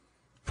fisherman.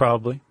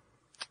 Probably.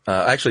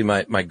 Actually,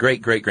 my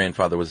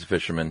great-great-grandfather was a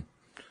fisherman.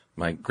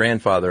 My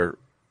grandfather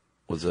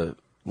was a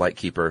light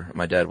keeper.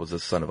 My dad was a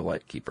son of a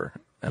light keeper.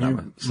 And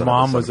I'm a son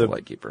of a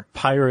light keeper.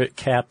 Pirate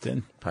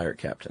captain. Pirate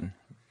captain.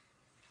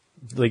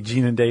 Like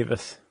Gina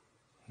Davis.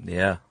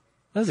 Yeah.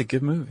 That was a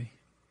good movie.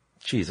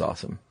 She's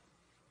awesome.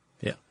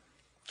 Yeah.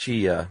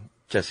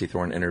 Jesse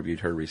Thorne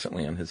interviewed her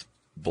recently on his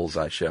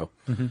Bullseye show.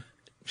 Mm-hmm.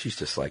 She's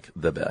just like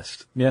the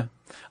best. Yeah.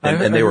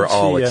 And they were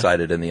all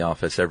excited in the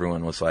office.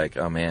 Everyone was like,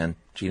 oh man,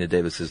 Gina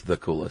Davis is the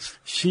coolest.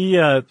 She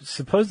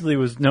supposedly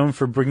was known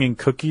for bringing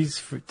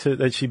cookies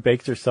that she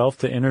baked herself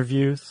to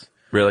interviews.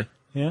 Really?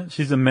 Yeah.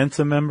 She's a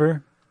Mensa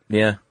member.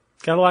 Yeah.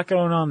 Got a lot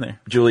going on there.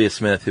 Julia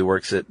Smith, who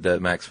works at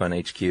Max Fun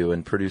HQ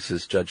and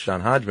produces Judge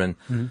John Hodgman,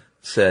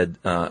 said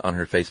on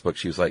her Facebook,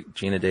 she was like,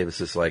 Gina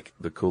Davis is like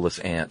the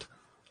coolest aunt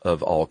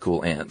of all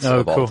cool aunts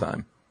of all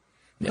time.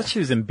 I thought she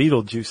was in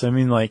Beetlejuice. I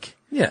mean, like,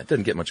 Yeah, it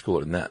doesn't get much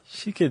cooler than that.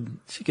 she could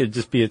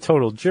just be a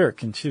total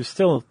jerk, and she was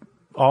still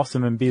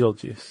awesome in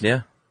Beetlejuice.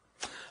 Yeah.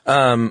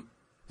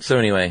 So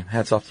anyway,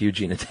 hats off to you,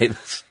 Gina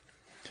Davis.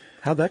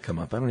 How'd that come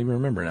up? I don't even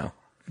remember now.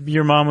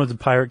 Your mom was a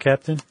pirate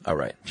captain? All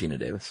right, Gina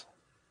Davis.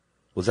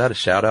 Was that a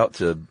shout out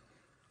to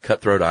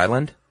Cutthroat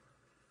Island,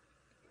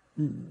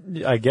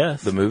 I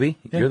guess. the movie?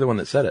 Yeah. You're the one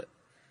that said it.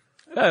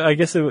 I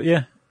guess it,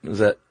 yeah. Was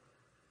that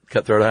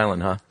Cutthroat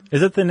Island, huh?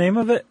 Is that the name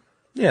of it?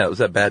 Yeah, it was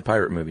that bad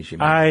pirate movie she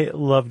made. I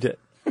loved it.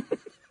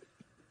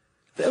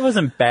 It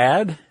wasn't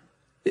bad.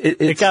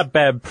 It got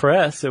bad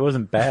press. It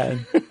wasn't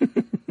bad.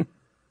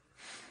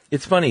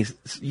 It's funny.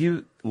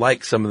 You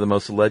like some of the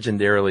most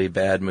legendarily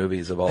bad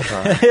movies of all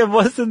time. It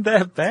wasn't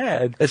that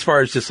bad. As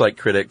far as just like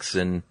critics,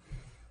 and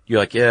you're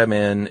like, yeah,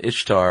 man,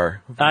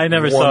 Ishtar. I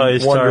never saw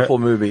Ishtar. Wonderful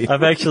movie.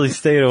 I've actually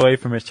stayed away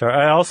from Ishtar.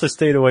 I also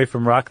stayed away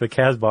from Rock the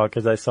Casbah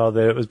because I saw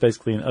that it was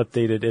basically an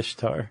updated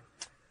Ishtar.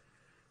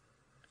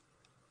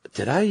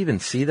 Did I even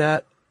see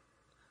that?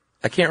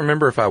 I can't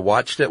remember if I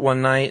watched it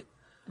one night.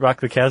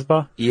 Rock the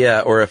Casbah? Yeah,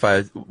 or if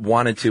I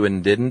wanted to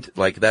and didn't.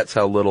 Like, that's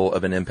how little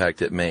of an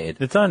impact it made.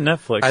 It's on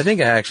Netflix. I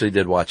think I actually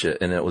did watch it,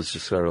 and it was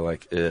just sort of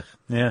like,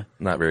 Yeah.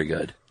 not very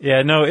good.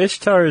 Yeah, no,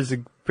 Ishtar is a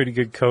pretty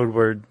good code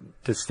word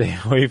to stay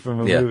away from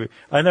a movie.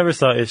 I never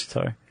saw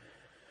Ishtar.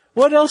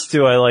 What else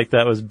do I like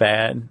that was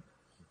bad?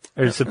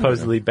 Or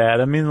supposedly bad?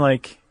 I mean,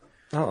 like,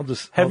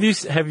 have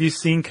you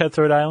seen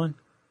Cutthroat Island?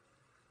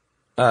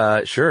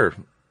 Sure.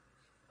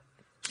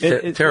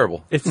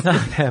 Terrible. It's not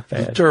that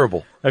bad.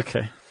 Terrible.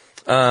 Okay.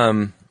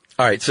 All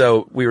right.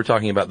 So we were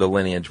talking about the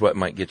lineage, what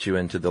might get you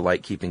into the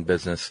light keeping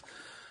business.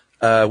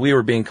 We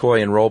were being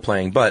coy and role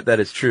playing, but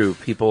that is true.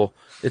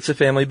 It's a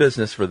family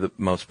business for the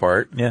most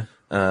part. Yeah.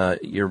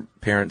 Your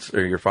parents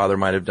or your father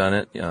might have done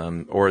it,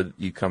 or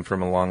you come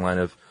from a long line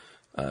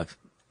of,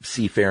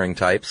 seafaring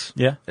types.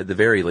 Yeah. At the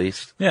very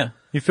least. Yeah.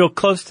 You feel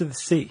close to the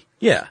sea.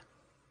 Yeah.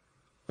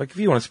 Like if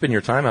you want to spend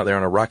your time out there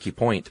on a rocky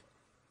point,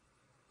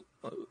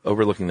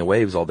 overlooking the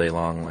waves all day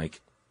long,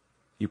 like,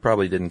 you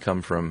probably didn't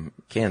come from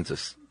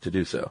Kansas to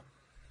do so.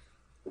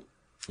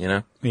 You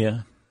know?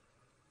 Yeah.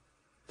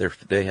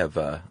 They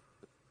have,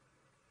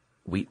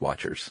 wheat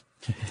watchers.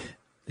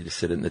 They just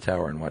sit in the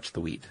tower and watch the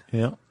wheat.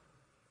 Yeah.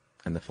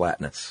 And the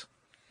flatness.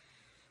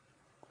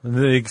 And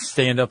they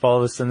stand up all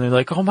of a sudden, they're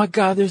like, oh my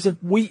God, there's a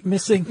wheat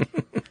missing.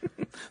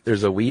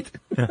 There's a wheat.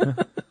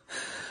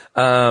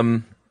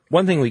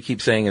 One thing we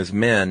keep saying is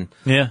men.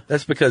 Yeah.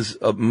 That's because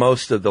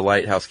most of the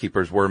lighthouse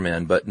keepers were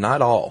men, but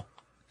not all.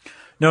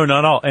 No,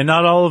 not all. And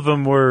not all of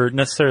them were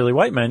necessarily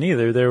white men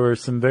either. There were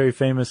some very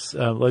famous,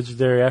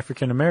 legendary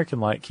African-American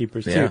light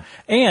keepers too. Yeah.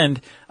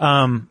 And,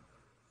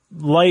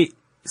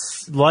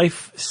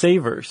 life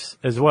savers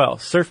as well.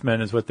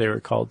 Surfmen is what they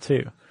were called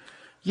too.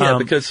 Yeah,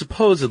 because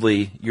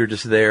supposedly you're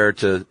just there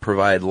to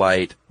provide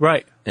light.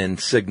 Right. And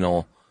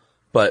signal.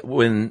 But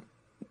when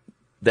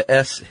the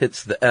S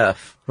hits the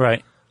F.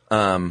 Right.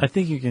 I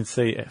think you can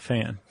say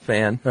fan.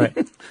 Fan. Right.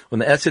 When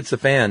the S hits the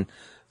fan,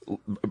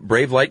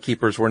 brave light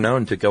keepers were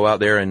known to go out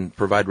there and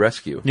provide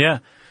rescue. Yeah.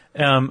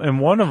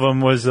 And one of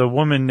them was a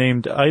woman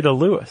named Ida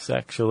Lewis,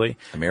 actually.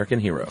 American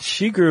hero.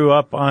 She grew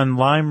up on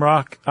Lime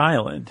Rock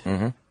Island.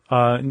 Mm-hmm.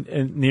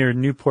 Near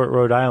Newport,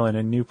 Rhode Island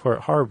and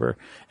Newport Harbor.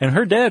 And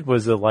her dad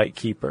was a light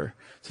keeper.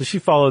 So she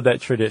followed that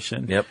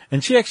tradition. Yep.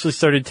 And she actually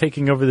started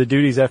taking over the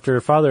duties after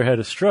her father had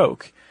a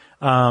stroke.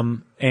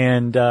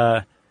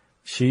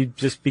 She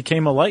just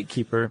became a light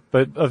keeper,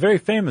 but a very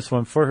famous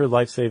one for her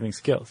life-saving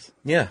skills.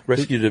 Yeah.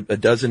 Rescued a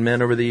dozen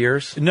men over the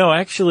years? No,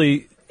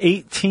 actually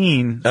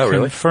 18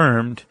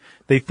 confirmed.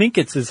 They think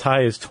it's as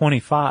high as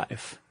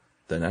 25.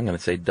 Then I'm going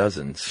to say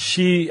dozens.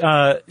 She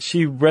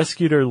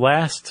rescued her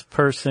last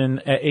person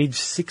at age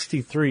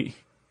 63.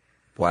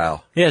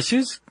 Wow. Yeah, she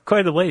was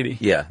quite a lady.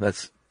 Yeah,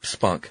 that's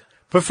spunk.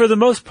 But for the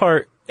most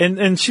part,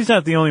 and she's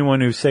not the only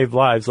one who saved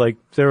lives. Like,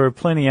 there were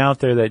plenty out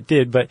there that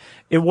did, but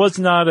it was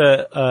not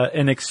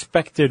an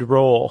expected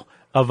role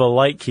of a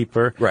light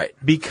keeper. Right.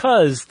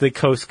 Because the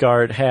Coast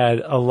Guard had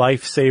a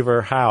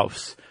lifesaver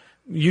house,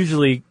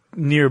 usually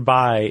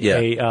nearby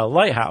a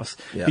lighthouse.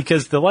 Yeah.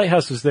 Because the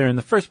lighthouse was there in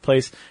the first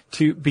place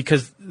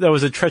because that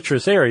was a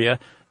treacherous area.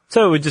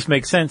 So it would just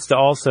make sense to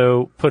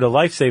also put a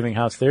life-saving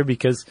house there,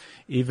 because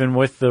even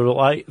with the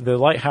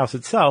lighthouse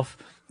itself,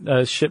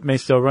 ship may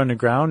still run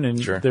aground and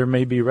there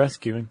may be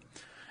rescuing.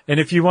 And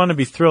if you want to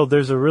be thrilled,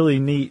 there's a really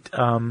neat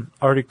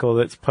article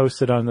that's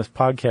posted on this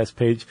podcast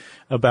page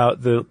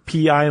about the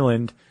Pea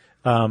Island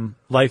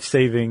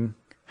life-saving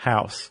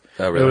house.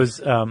 Oh, really? It was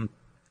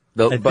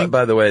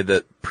by the way,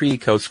 the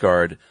pre-Coast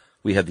Guard,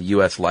 we had the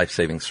U.S.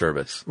 Life-Saving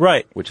Service.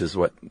 Right. Which is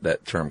what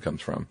that term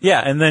comes from. Yeah,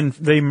 and then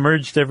they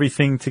merged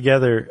everything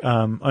together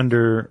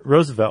under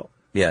Roosevelt.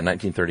 Yeah,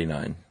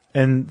 1939.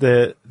 And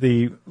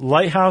the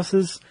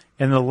lighthouses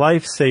and the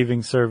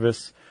life-saving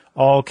service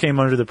all came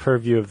under the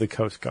purview of the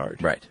Coast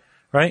Guard. Right.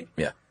 Right?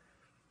 Yeah.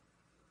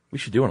 We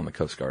should do one on the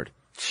Coast Guard.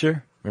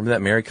 Sure. Remember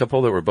that married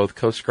couple that were both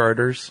Coast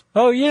Guarders?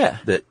 Oh, yeah.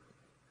 That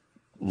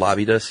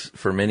lobbied us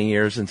for many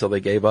years until they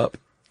gave up.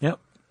 Yep.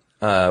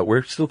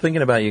 We're still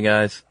thinking about you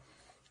guys,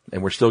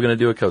 and we're still going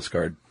to do a Coast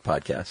Guard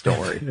podcast. Don't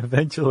worry.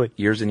 Eventually.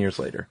 Years and years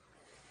later.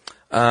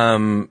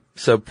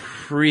 So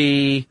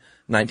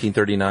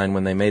pre-1939,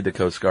 when they made the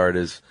Coast Guard,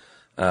 is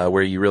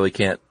where you really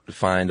can't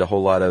find a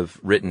whole lot of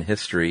written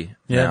history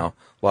now.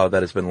 A lot of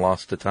that has been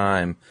lost to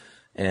time.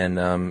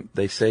 And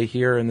they say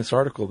here in this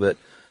article that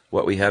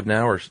what we have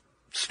now are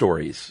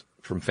stories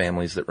from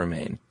families that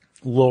remain.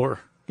 Lore.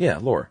 Yeah,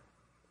 lore.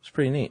 It's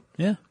pretty neat.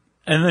 Yeah.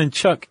 And then,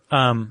 Chuck,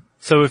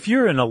 so if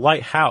you're in a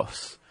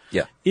lighthouse,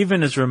 Yeah.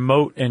 even as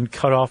remote and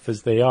cut off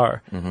as they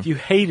are, if you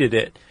hated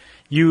it,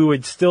 you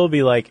would still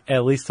be like,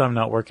 at least I'm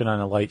not working on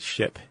a light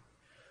ship.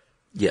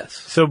 Yes.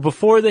 So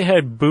before they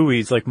had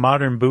buoys, like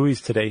modern buoys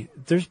today,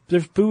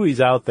 there's buoys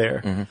out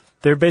there.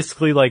 They're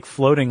basically like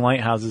floating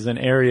lighthouses in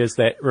areas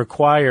that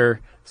require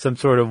some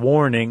sort of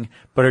warning,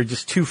 but are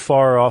just too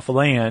far off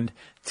land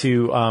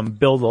to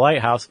build a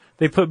lighthouse.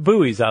 They put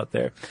buoys out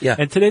there. Yeah.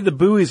 And today the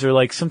buoys are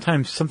like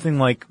sometimes something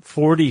like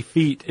 40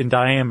 feet in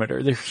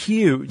diameter. They're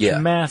huge,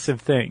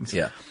 massive things.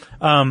 Yeah.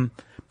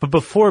 But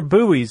before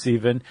buoys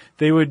even,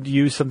 they would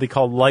use something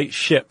called light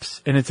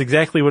ships. And it's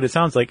exactly what it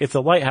sounds like. It's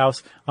a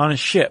lighthouse on a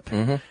ship.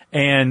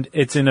 And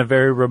it's in a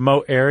very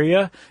remote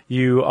area.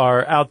 You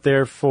are out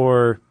there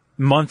for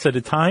months at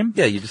a time.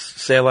 Yeah, you just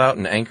sail out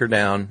and anchor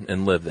down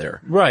and live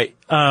there. Right.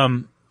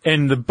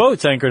 And the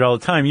boat's anchored all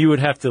the time. You would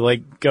have to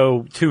like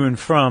go to and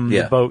from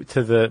the boat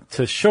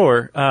to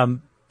shore.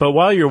 But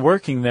while you're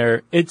working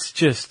there, it's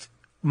just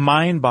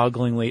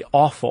mind-bogglingly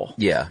awful.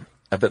 Yeah.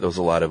 I bet there was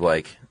a lot of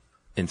like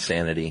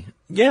insanity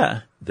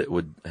Yeah. that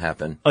would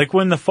happen. Like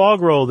when the fog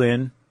rolled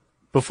in,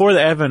 before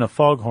the advent of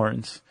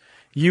foghorns,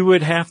 you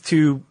would have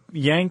to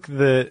yank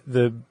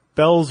the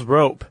bell's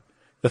rope,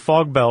 the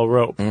fog bell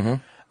rope,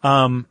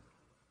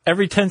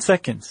 every 10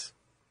 seconds,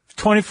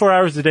 24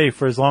 hours a day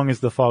for as long as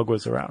the fog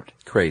was around.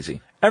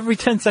 Crazy. Every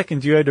 10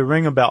 seconds you had to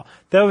ring a bell.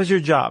 That was your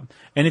job.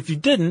 And if you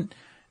didn't,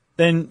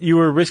 then you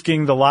were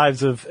risking the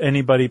lives of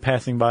anybody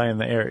passing by in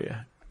the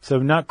area. So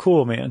not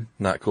cool, man.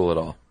 Not cool at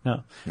all.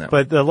 No. No.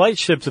 But the light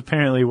ships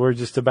apparently were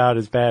just about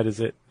as bad as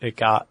it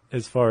got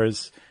as far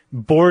as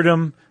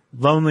boredom,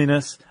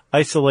 loneliness,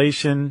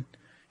 isolation,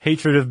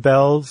 hatred of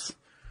bells.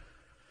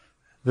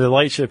 The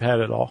light ship had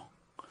it all.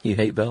 You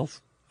hate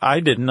bells? I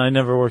didn't. I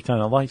never worked on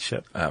a light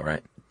ship. Oh,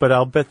 right. But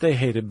I'll bet they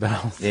hated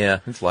bells. Yeah,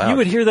 it's loud. You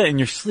would hear that in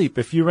your sleep.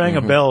 If you rang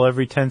a bell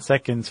every 10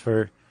 seconds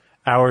for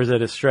hours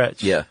at a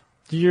stretch. Yeah.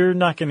 You're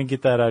not going to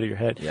get that out of your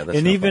head. Yeah, that's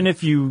and no even fun.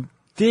 if you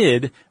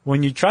did,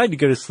 when you tried to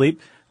go to sleep,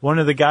 one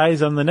of the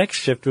guys on the next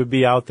shift would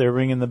be out there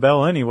ringing the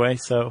bell anyway,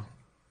 so.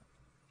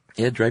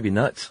 Yeah, it'd drive you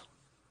nuts.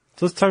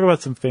 So let's talk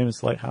about some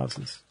famous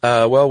lighthouses.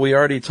 Well, we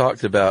already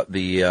talked about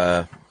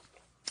the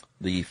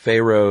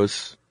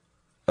Pharaohs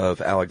of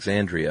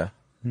Alexandria,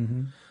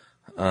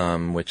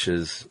 which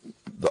is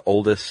the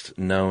oldest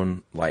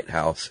known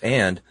lighthouse,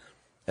 and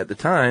at the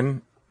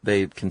time,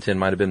 they contend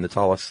might have been the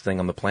tallest thing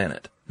on the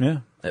planet Yeah.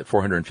 at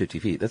 450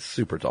 feet. That's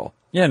super tall.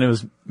 Yeah, and it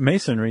was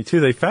masonry too.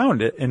 They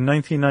found it in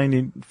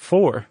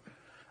 1994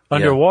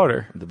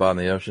 underwater. At the bottom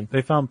of the ocean.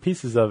 They found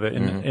pieces of it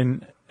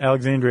in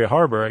Alexandria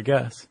Harbor, I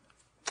guess.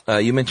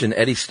 You mentioned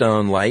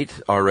Eddystone Light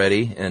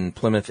already in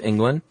Plymouth,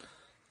 England,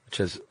 which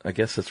is, I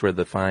guess that's where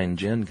the fine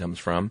gin comes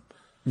from.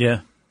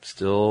 Yeah.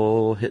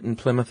 Still hitting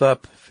Plymouth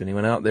up. If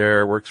anyone out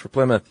there works for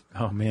Plymouth,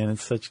 Oh man,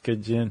 it's such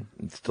good gin.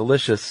 it's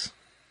delicious.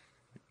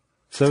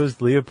 So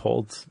is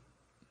Leopold's.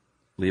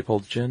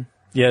 Leopold's gin?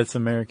 Yeah, it's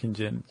American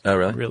gin. Oh,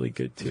 really? Really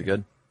good too. Is it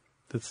good?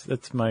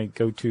 That's my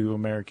go-to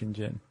American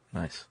gin.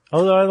 Nice.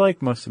 Although I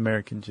like most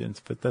American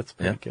gins, but that's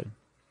pretty good.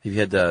 Have you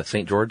had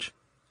St. George?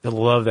 I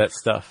love that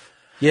stuff.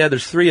 Yeah,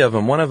 there's 3 of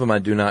them. One of them I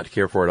do not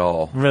care for at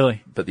all,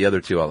 Really. but the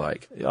other 2 I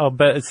like. I'll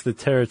bet it's the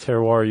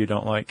Terroir you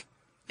don't like.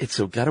 It's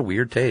got a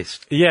weird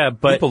taste. Yeah,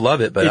 but People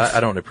love it, but it's- I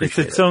don't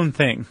appreciate It's its it. own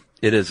thing.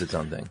 It is its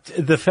own thing.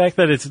 The fact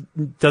that it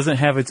doesn't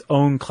have its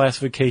own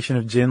classification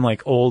of gin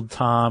like Old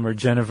Tom or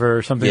Jennifer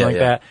or something Yeah, like yeah.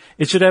 that,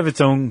 it should have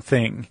its own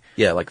thing.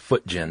 Yeah, like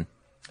foot gin.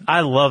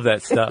 I love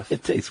that stuff.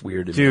 It tastes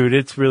weird. to me. Dude,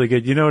 it's really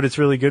good. You know what it's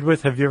really good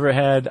with? Have you ever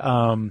had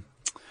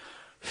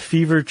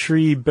Fever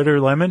Tree Bitter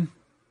Lemon?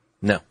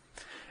 No.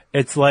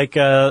 It's like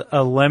a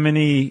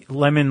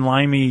lemon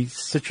limey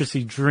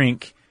citrusy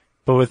drink,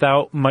 but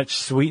without much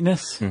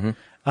sweetness.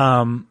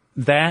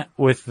 That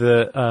with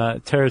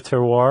the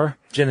Terroir.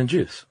 Gin and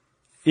juice.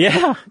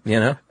 Yeah. You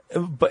know?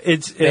 But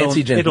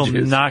Fancy gin it'll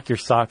juice. knock your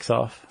socks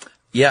off.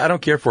 Yeah, I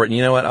don't care for it. And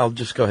you know what? I'll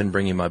just go ahead and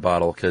bring you my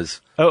bottle because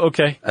Oh,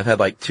 okay. I've had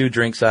like 2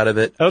 drinks out of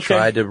it. Okay.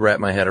 Tried to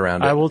wrap my head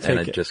around it. I will and take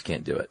I it. just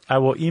can't do it. I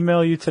will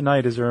email you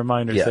tonight as a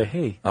reminder. Yeah. Say,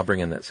 hey, I'll bring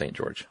in that St.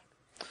 George.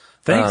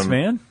 thanks,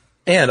 man.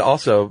 And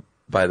also,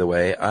 by the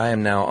way, I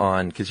am now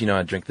on, because you know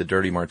I drink the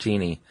dirty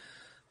martini,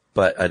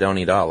 but I don't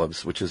eat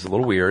olives, which is a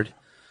little weird.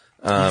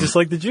 You just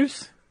like the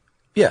juice?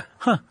 Yeah.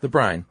 The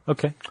brine.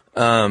 Okay.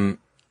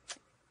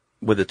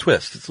 With a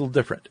twist. It's a little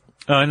different.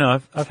 Oh, I know.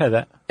 I've had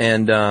that.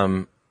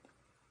 And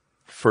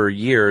for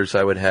years,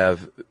 I would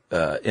have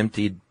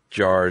emptied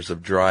jars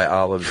of dry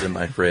olives in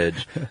my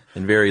fridge,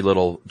 and very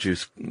little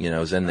juice,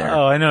 is in there.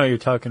 Oh, I know what you're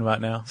talking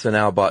about now. So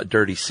now I bought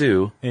Dirty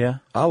Sue Yeah.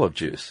 olive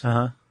juice.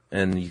 Uh-huh.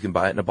 And you can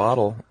buy it in a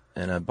bottle,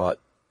 and I bought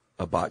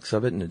a box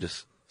of it, and it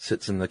just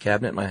sits in the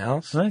cabinet in my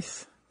house.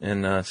 Nice.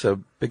 And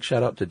so big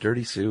shout out to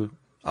Dirty Sue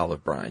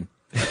olive brine.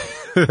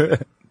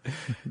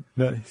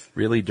 Nice.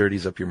 Really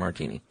dirties up your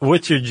martini.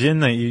 What's your gin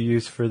that you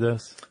use for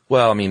this?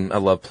 Well, I mean, I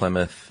love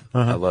Plymouth.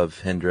 Uh-huh. I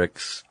love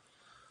Hendricks.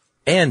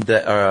 And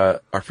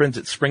our friends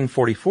at Spring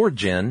 44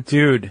 Gin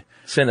Dude.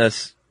 sent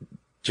us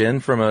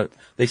gin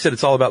they said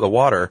it's all about the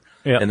water.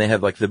 Yeah. And they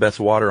have like the best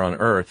water on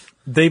earth.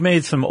 They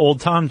made some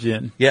Old Tom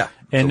gin. Yeah.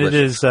 And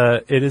delicious.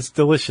 it is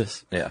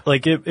delicious. Yeah.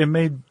 Like it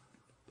made,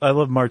 I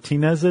love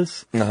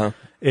Martinez's. Uh-huh.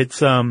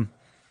 It's,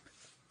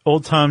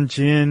 Old Tom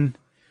gin,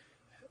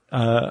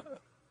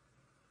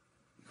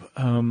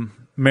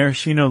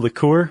 maraschino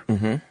liqueur.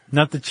 Mm-hmm.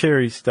 Not the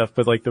cherry stuff,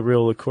 but like the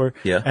real liqueur.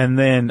 Yeah. And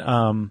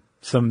then,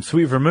 some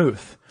sweet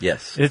vermouth.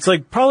 Yes. It's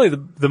like probably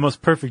the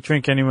most perfect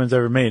drink anyone's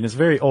ever made. It's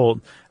very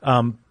old.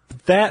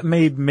 That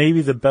made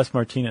maybe the best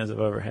Martinez I've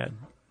ever had.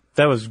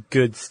 That was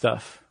good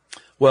stuff.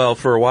 Well,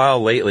 for a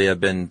while lately, I've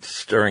been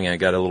stirring. I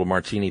got a little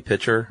martini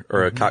pitcher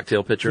or a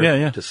cocktail pitcher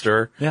to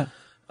stir. Yeah.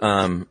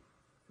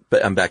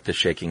 But I'm back to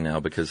shaking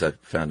now because I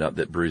found out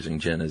that bruising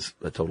gin is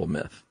a total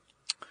myth.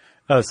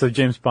 Oh, so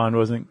James Bond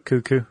wasn't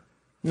cuckoo?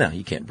 No,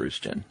 you can't bruise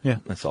gin. Yeah.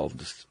 That's all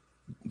just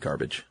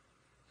garbage.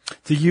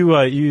 Do you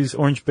use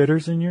orange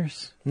bitters in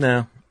yours?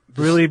 No.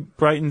 Really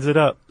brightens it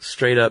up.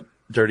 Straight up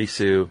Dirty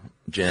Sue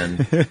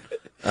gin.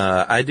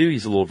 I do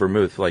use a little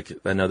vermouth. Like,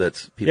 I know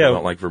that people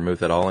don't like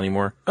vermouth at all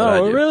anymore. But I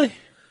Oh, do. really?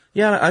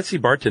 Yeah, I see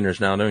bartenders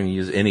now don't even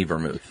use any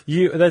vermouth.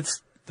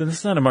 That's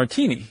not a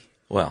martini.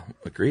 Well,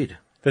 agreed.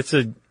 That's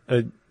a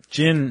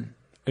gin,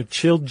 a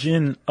chilled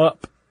gin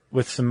up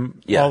with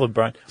some olive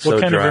brine. So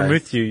What kind dry. of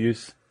vermouth do you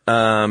use?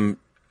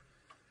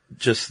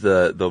 Just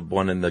the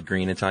one in the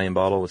green Italian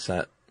bottle. What's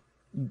that?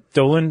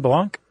 Dolan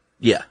Blanc?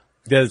 Yeah.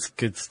 That's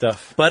good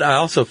stuff. But I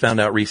also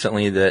found out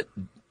recently that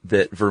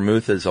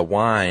vermouth is a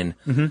wine,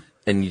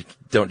 and you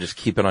don't just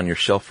keep it on your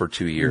shelf for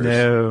 2 years.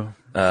 No.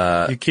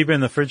 You keep it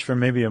in the fridge for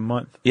maybe a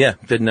month. Yeah,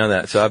 didn't know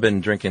that. So I've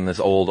been drinking this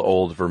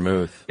old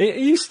vermouth.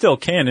 You still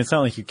can. It's not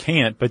like you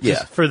can't, but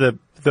just for the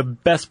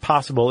best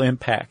possible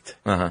impact.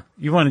 Uh-huh.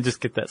 You want to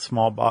just get that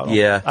small bottle.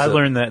 Yeah. I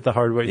learned that the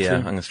hard way Yeah, I'm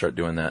too. going to start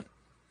doing that.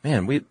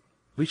 Man, we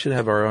should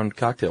have our own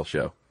cocktail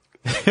show.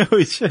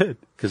 We should.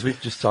 Because we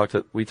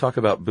talk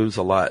about booze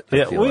a lot. I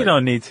Yeah, feel we like.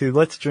 don't need to.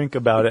 Let's Drink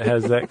About It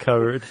has that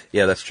covered.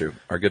 Yeah, that's true.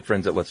 Our good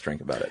friends at Let's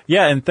Drink About It.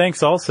 Yeah, and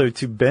thanks also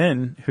to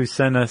Ben who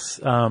sent us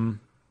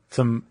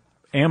some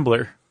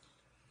Ambler.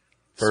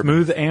 Bourbon.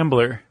 Smooth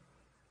Ambler.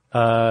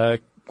 What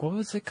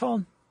was it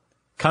called?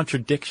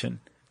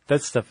 Contradiction.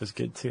 That stuff is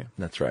good too.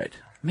 That's right.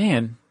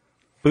 Man,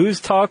 booze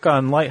talk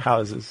on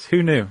lighthouses.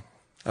 Who knew?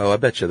 Oh, I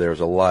bet you there's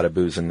a lot of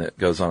boozing that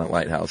goes on at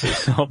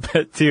lighthouses. I'll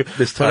bet too.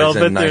 This But I'll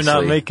ties bet in they're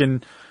not nicely.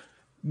 making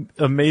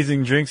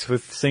amazing drinks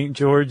with St.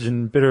 George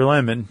and bitter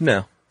lemon.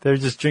 No. They're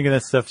just drinking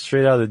that stuff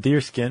straight out of the deer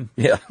skin.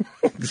 Yeah,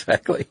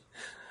 exactly.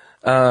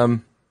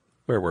 Where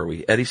were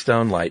we?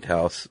 Eddystone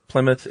Lighthouse,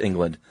 Plymouth,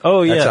 England.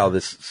 Oh, yeah. That's how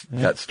this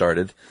got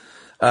started.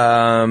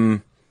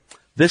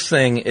 This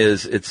thing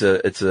it's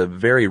a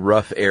very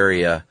rough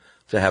area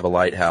to have a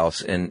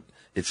lighthouse, and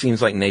it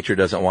seems like nature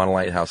doesn't want a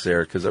lighthouse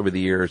there because over the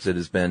years it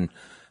has been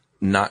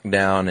knocked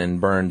down and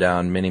burned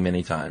down many,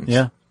 many times.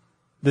 Yeah.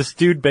 This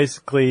dude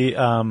basically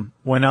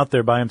went out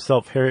there by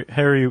himself,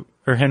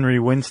 Henry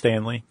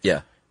Winstanley,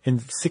 Yeah. in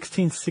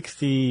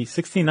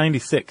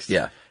 1696.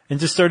 Yeah. And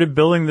just started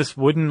building this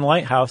wooden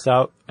lighthouse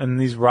out in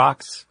these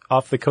rocks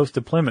off the coast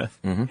of Plymouth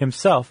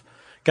himself.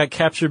 Got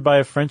captured by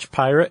a French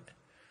pirate,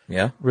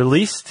 Yeah.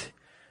 released,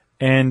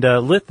 and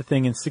lit the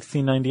thing in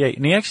 1698.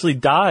 And he actually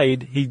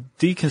died. He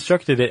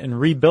deconstructed it and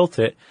rebuilt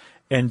it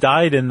and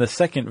died in the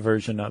second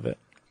version of it.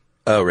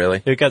 Oh,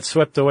 really? It got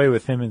swept away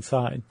with him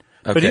inside.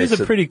 But he Okay, was a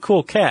so pretty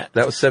cool cat.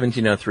 That was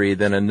 1703.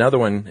 Then another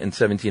one in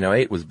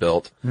 1708 was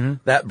built.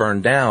 That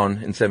burned down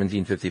in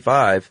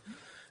 1755.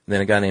 And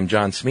then a guy named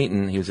John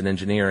Smeaton, he was an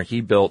engineer. He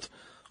built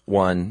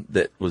one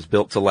that was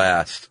built to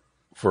last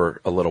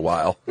for a little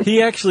while.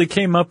 He actually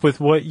came up with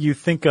what you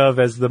think of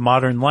as the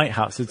modern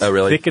lighthouse. It's Oh,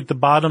 really? thick at the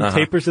bottom,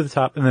 tapers at the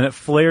top, and then it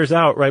flares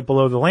out right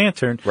below the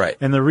lantern. Right.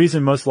 And the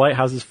reason most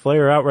lighthouses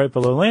flare out right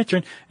below the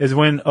lantern is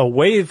when a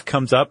wave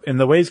comes up, and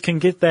the waves can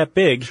get that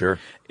big. Sure.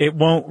 It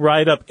won't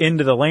ride up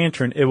into the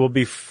lantern. It will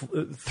be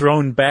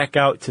thrown back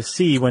out to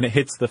sea when it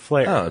hits the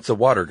flare. Oh, it's a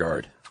water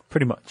guard.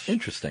 Pretty much.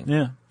 Interesting.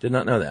 Yeah. Did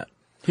not know that.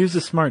 He was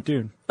a smart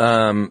dude.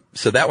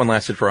 So that one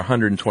lasted for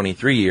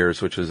 123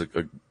 years, which was,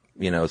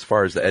 as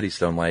far as the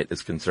Eddystone Light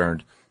is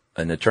concerned,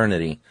 an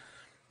eternity.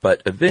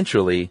 But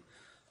eventually,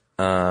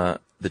 the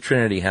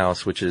Trinity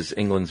House, which is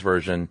England's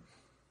version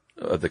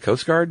of the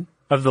Coast Guard,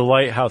 Of the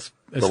lighthouse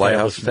the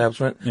lighthouse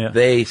establishment, Yeah.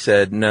 they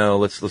said, no,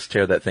 let's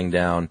tear that thing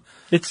down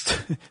It's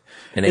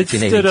in it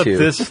stood up 1882.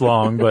 this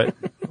long, but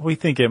we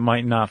think it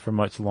might not for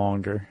much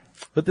longer.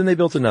 But then they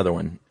built another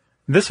one.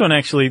 This one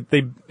actually,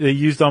 they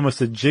used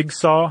almost a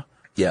jigsaw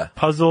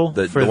puzzle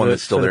The for one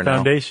that's still for the there now.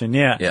 foundation.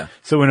 Yeah. Yeah.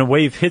 So when a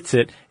wave hits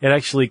it, it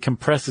actually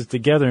compresses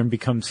together and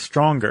becomes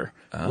stronger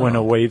when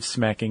a wave's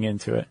smacking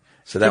into it.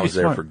 So that Pretty was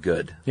there smart. for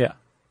good. Yeah.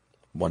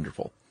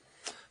 Wonderful.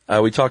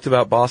 We talked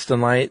about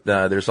Boston Light.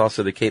 There's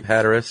also the Cape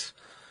Hatteras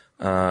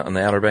on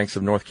the Outer Banks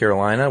of North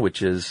Carolina,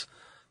 which is,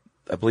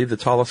 I believe, the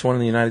tallest one in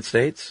the United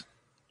States.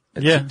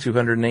 It's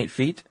 208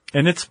 feet.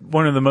 And it's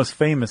one of the most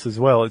famous as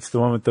well. It's the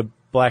one with the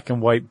black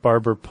and white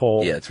barber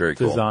pole Yeah, it's very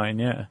cool. design.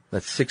 Yeah.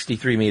 That's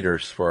 63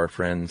 meters for our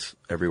friends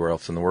everywhere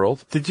else in the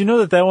world. Did you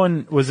know that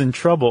one was in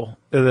trouble?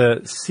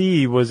 The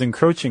sea was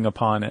encroaching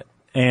upon it,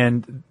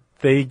 and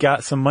they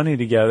got some money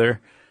together,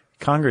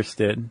 Congress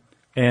did,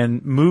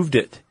 and moved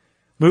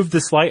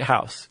this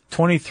lighthouse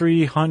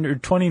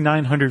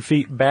 2,900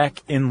 feet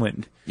back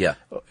inland. Yeah.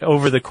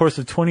 Over the course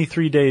of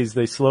 23 days,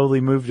 they slowly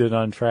moved it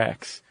on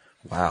tracks.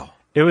 Wow.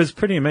 It was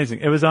pretty amazing.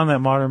 It was on that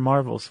Modern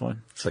Marvels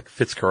one. It's like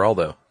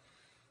Fitzcarraldo.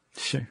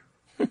 Sure.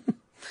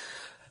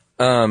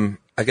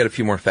 I got a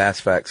few more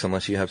fast facts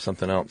unless you have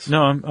something else.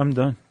 No, I'm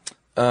done.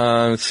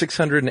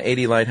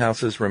 680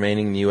 lighthouses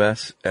remaining in the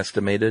U.S.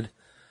 estimated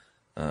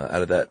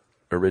out of that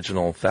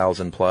original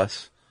 1,000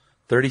 plus.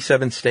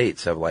 37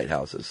 states have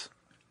lighthouses.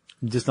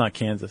 Just not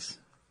Kansas.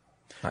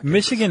 Not Kansas.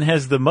 Michigan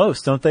has the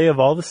most, don't they, of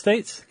all the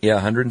states? Yeah,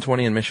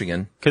 120 in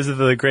Michigan. Because of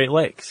the Great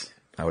Lakes.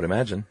 I would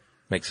imagine.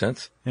 Makes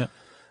sense. Yeah.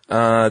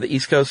 The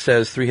East Coast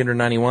has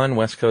 391.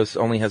 West Coast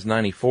only has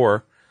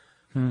 94.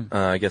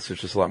 I guess there's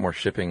just a lot more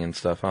shipping and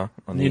stuff, huh?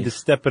 On the Need to East.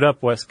 step it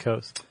up, West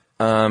Coast.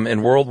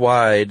 And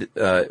worldwide,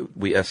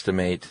 we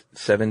estimate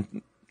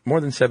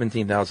more than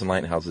 17,000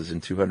 lighthouses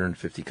in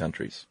 250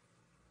 countries.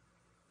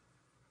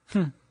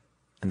 And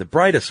the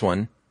brightest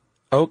one,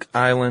 Oak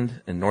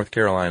Island in North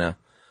Carolina,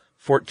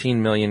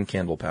 14 million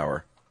candle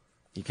power.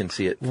 You can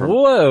see it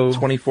from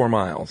 24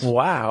 miles.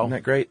 Wow. Isn't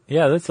that great?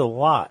 Yeah, that's a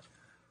lot.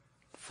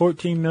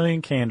 14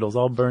 million candles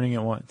all burning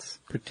at once.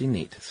 Pretty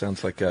neat.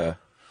 Sounds like a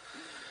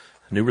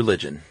new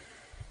religion.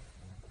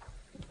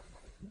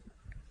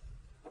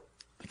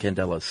 The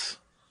Candelas.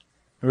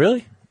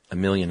 Really? A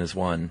million is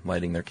one,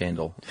 lighting their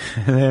candle,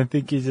 I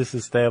think you just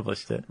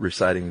established it.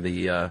 reciting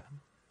the,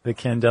 The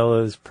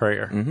Candela's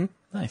prayer. Mhm.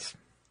 Nice.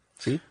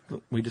 see,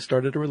 we just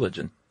started a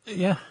religion.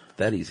 Yeah.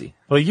 That easy.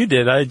 Well, you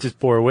did. I just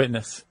bore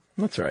witness.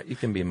 That's all right. You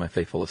can be my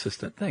faithful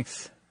assistant.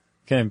 Thanks.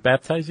 Can I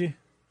baptize you?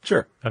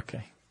 Sure.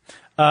 Okay.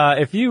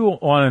 If you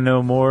want to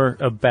know more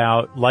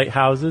about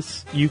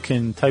lighthouses, you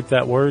can type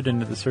that word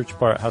into the search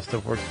bar at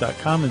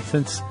howstuffworks.com. And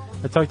since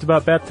I talked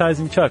about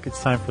baptizing Chuck,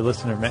 it's time for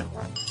listener mail.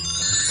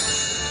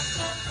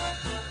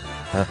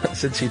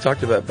 Since you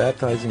talked about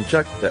baptizing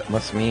Chuck, that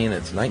must mean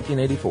it's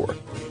 1984.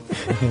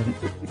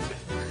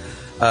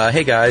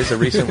 Hey guys, I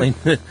recently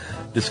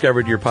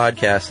discovered your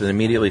podcast and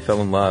immediately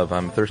fell in love.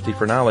 I'm thirsty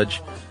for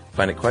knowledge.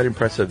 Find it quite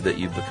impressive that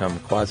you've become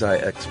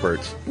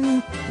quasi-experts.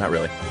 Not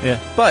really. Yeah.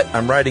 But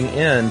I'm writing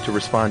in to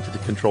respond to the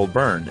controlled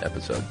burn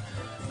episode.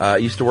 I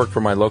used to work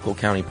for my local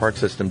county park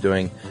system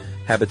doing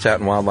habitat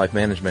and wildlife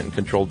management, and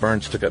controlled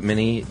burns took up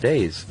many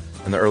days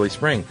in the early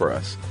spring for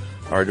us.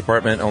 Our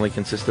department only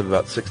consisted of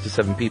about 6 to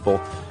 7 people,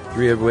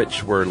 3 of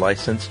which were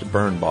licensed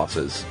burn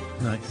bosses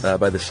Nice.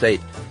 by the state.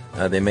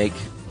 They make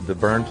the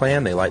burn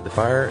plan, they light the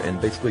fire, and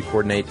basically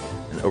coordinate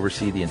and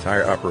oversee the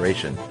entire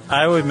operation.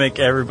 I would make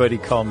everybody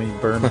call me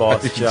Burn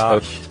Boss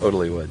Josh.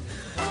 Totally would.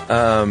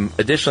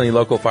 Additionally,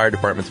 local fire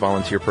departments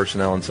volunteer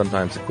personnel and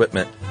sometimes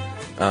equipment,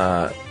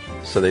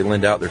 so they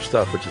lend out their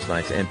stuff, which is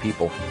nice, and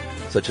people,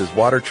 such as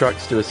water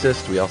trucks to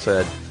assist. We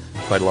also had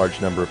quite a large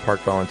number of park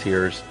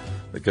volunteers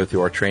that go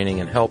through our training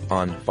and help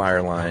on the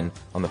fire line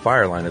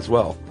as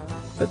well.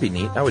 That'd be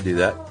neat. I would do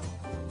that.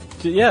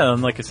 Yeah,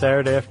 on like a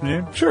Saturday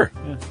afternoon. Sure.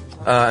 Yeah.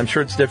 I'm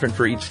sure it's different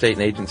for each state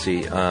and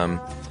agency,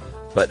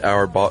 but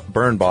our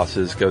burn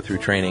bosses go through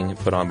training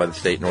put on by the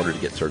state in order to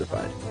get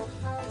certified.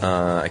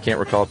 I can't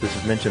recall if this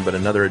is mentioned, but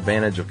another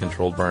advantage of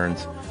controlled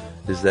burns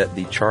is that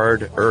the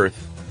charred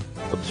earth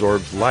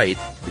absorbs light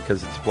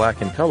because it's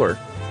black in color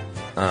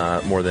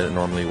more than it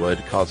normally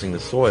would, causing the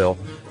soil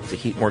to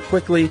heat more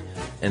quickly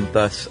and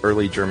thus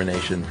early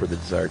germination for the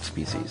desired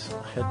species.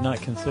 I had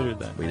not considered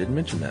that. We didn't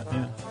mention that.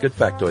 Yeah. Good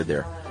factoid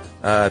there.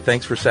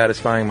 Thanks for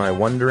satisfying my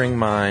wondering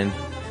mind.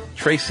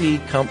 Tracy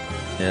Kump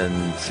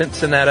in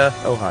Cincinnati,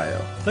 Ohio.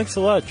 Thanks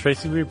a lot,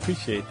 Tracy. We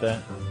appreciate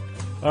that.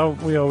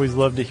 We always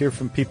love to hear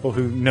from people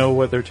who know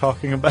what they're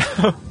talking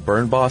about.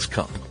 Burn Boss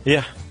Kump.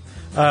 Yeah.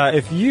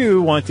 If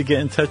you want to get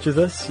in touch with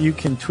us, you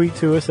can tweet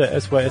to us at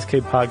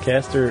SYSK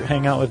Podcast or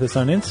hang out with us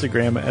on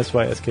Instagram at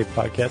SYSK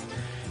Podcast.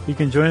 You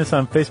can join us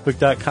on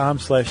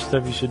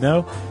Facebook.com/Stuff You Should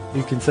Know.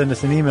 You can send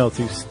us an email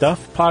to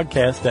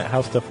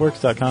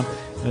stuffpodcast@howstuffworks.com.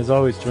 And as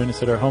always, join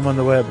us at our home on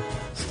the web,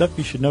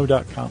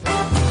 stuffyoushouldknow.com.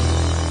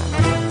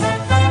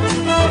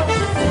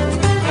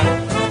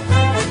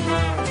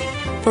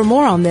 For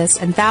more on this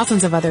and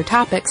thousands of other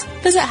topics,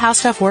 visit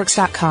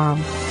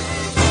howstuffworks.com.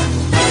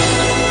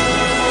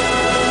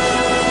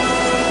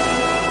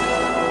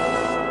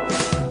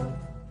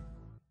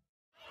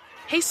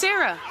 Hey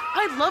Sarah,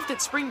 I love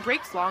that spring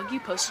break vlog you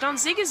posted on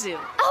Zigazoo.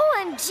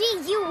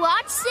 OMG, you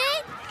watched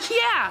it?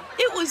 Yeah,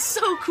 it was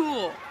so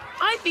cool.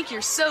 I think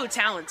you're so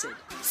talented.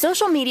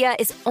 Social media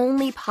is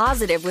only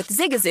positive with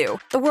Zigazoo,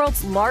 the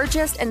world's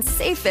largest and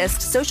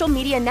safest social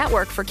media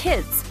network for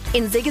kids.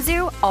 In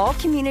Zigazoo, all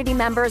community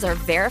members are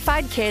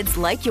verified kids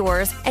like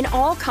yours, and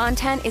all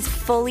content is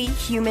fully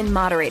human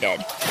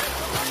moderated.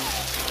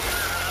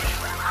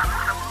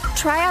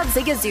 Try out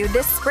Zigazoo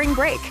this spring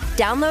break.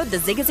 Download the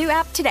Zigazoo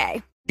app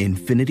today.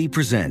 Infiniti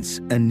presents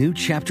a new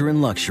chapter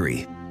in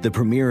luxury, the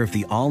premiere of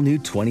the all-new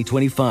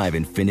 2025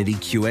 Infiniti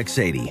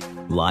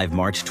QX80, live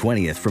March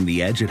 20th from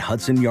the Edge at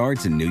Hudson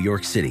Yards in New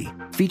York City,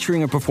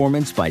 featuring a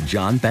performance by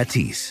John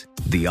Batiste.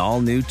 The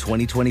all-new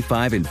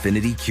 2025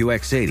 Infiniti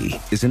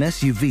QX80 is an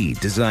SUV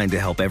designed to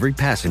help every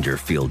passenger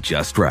feel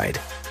just right.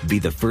 Be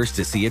the first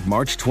to see it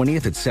March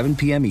 20th at 7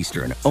 p.m.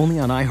 Eastern, only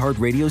on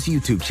iHeartRadio's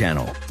YouTube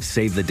channel.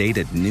 Save the date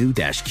at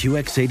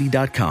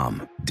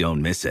new-QX80.com.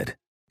 Don't miss it.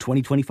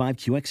 2025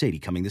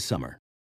 QX80 coming this summer.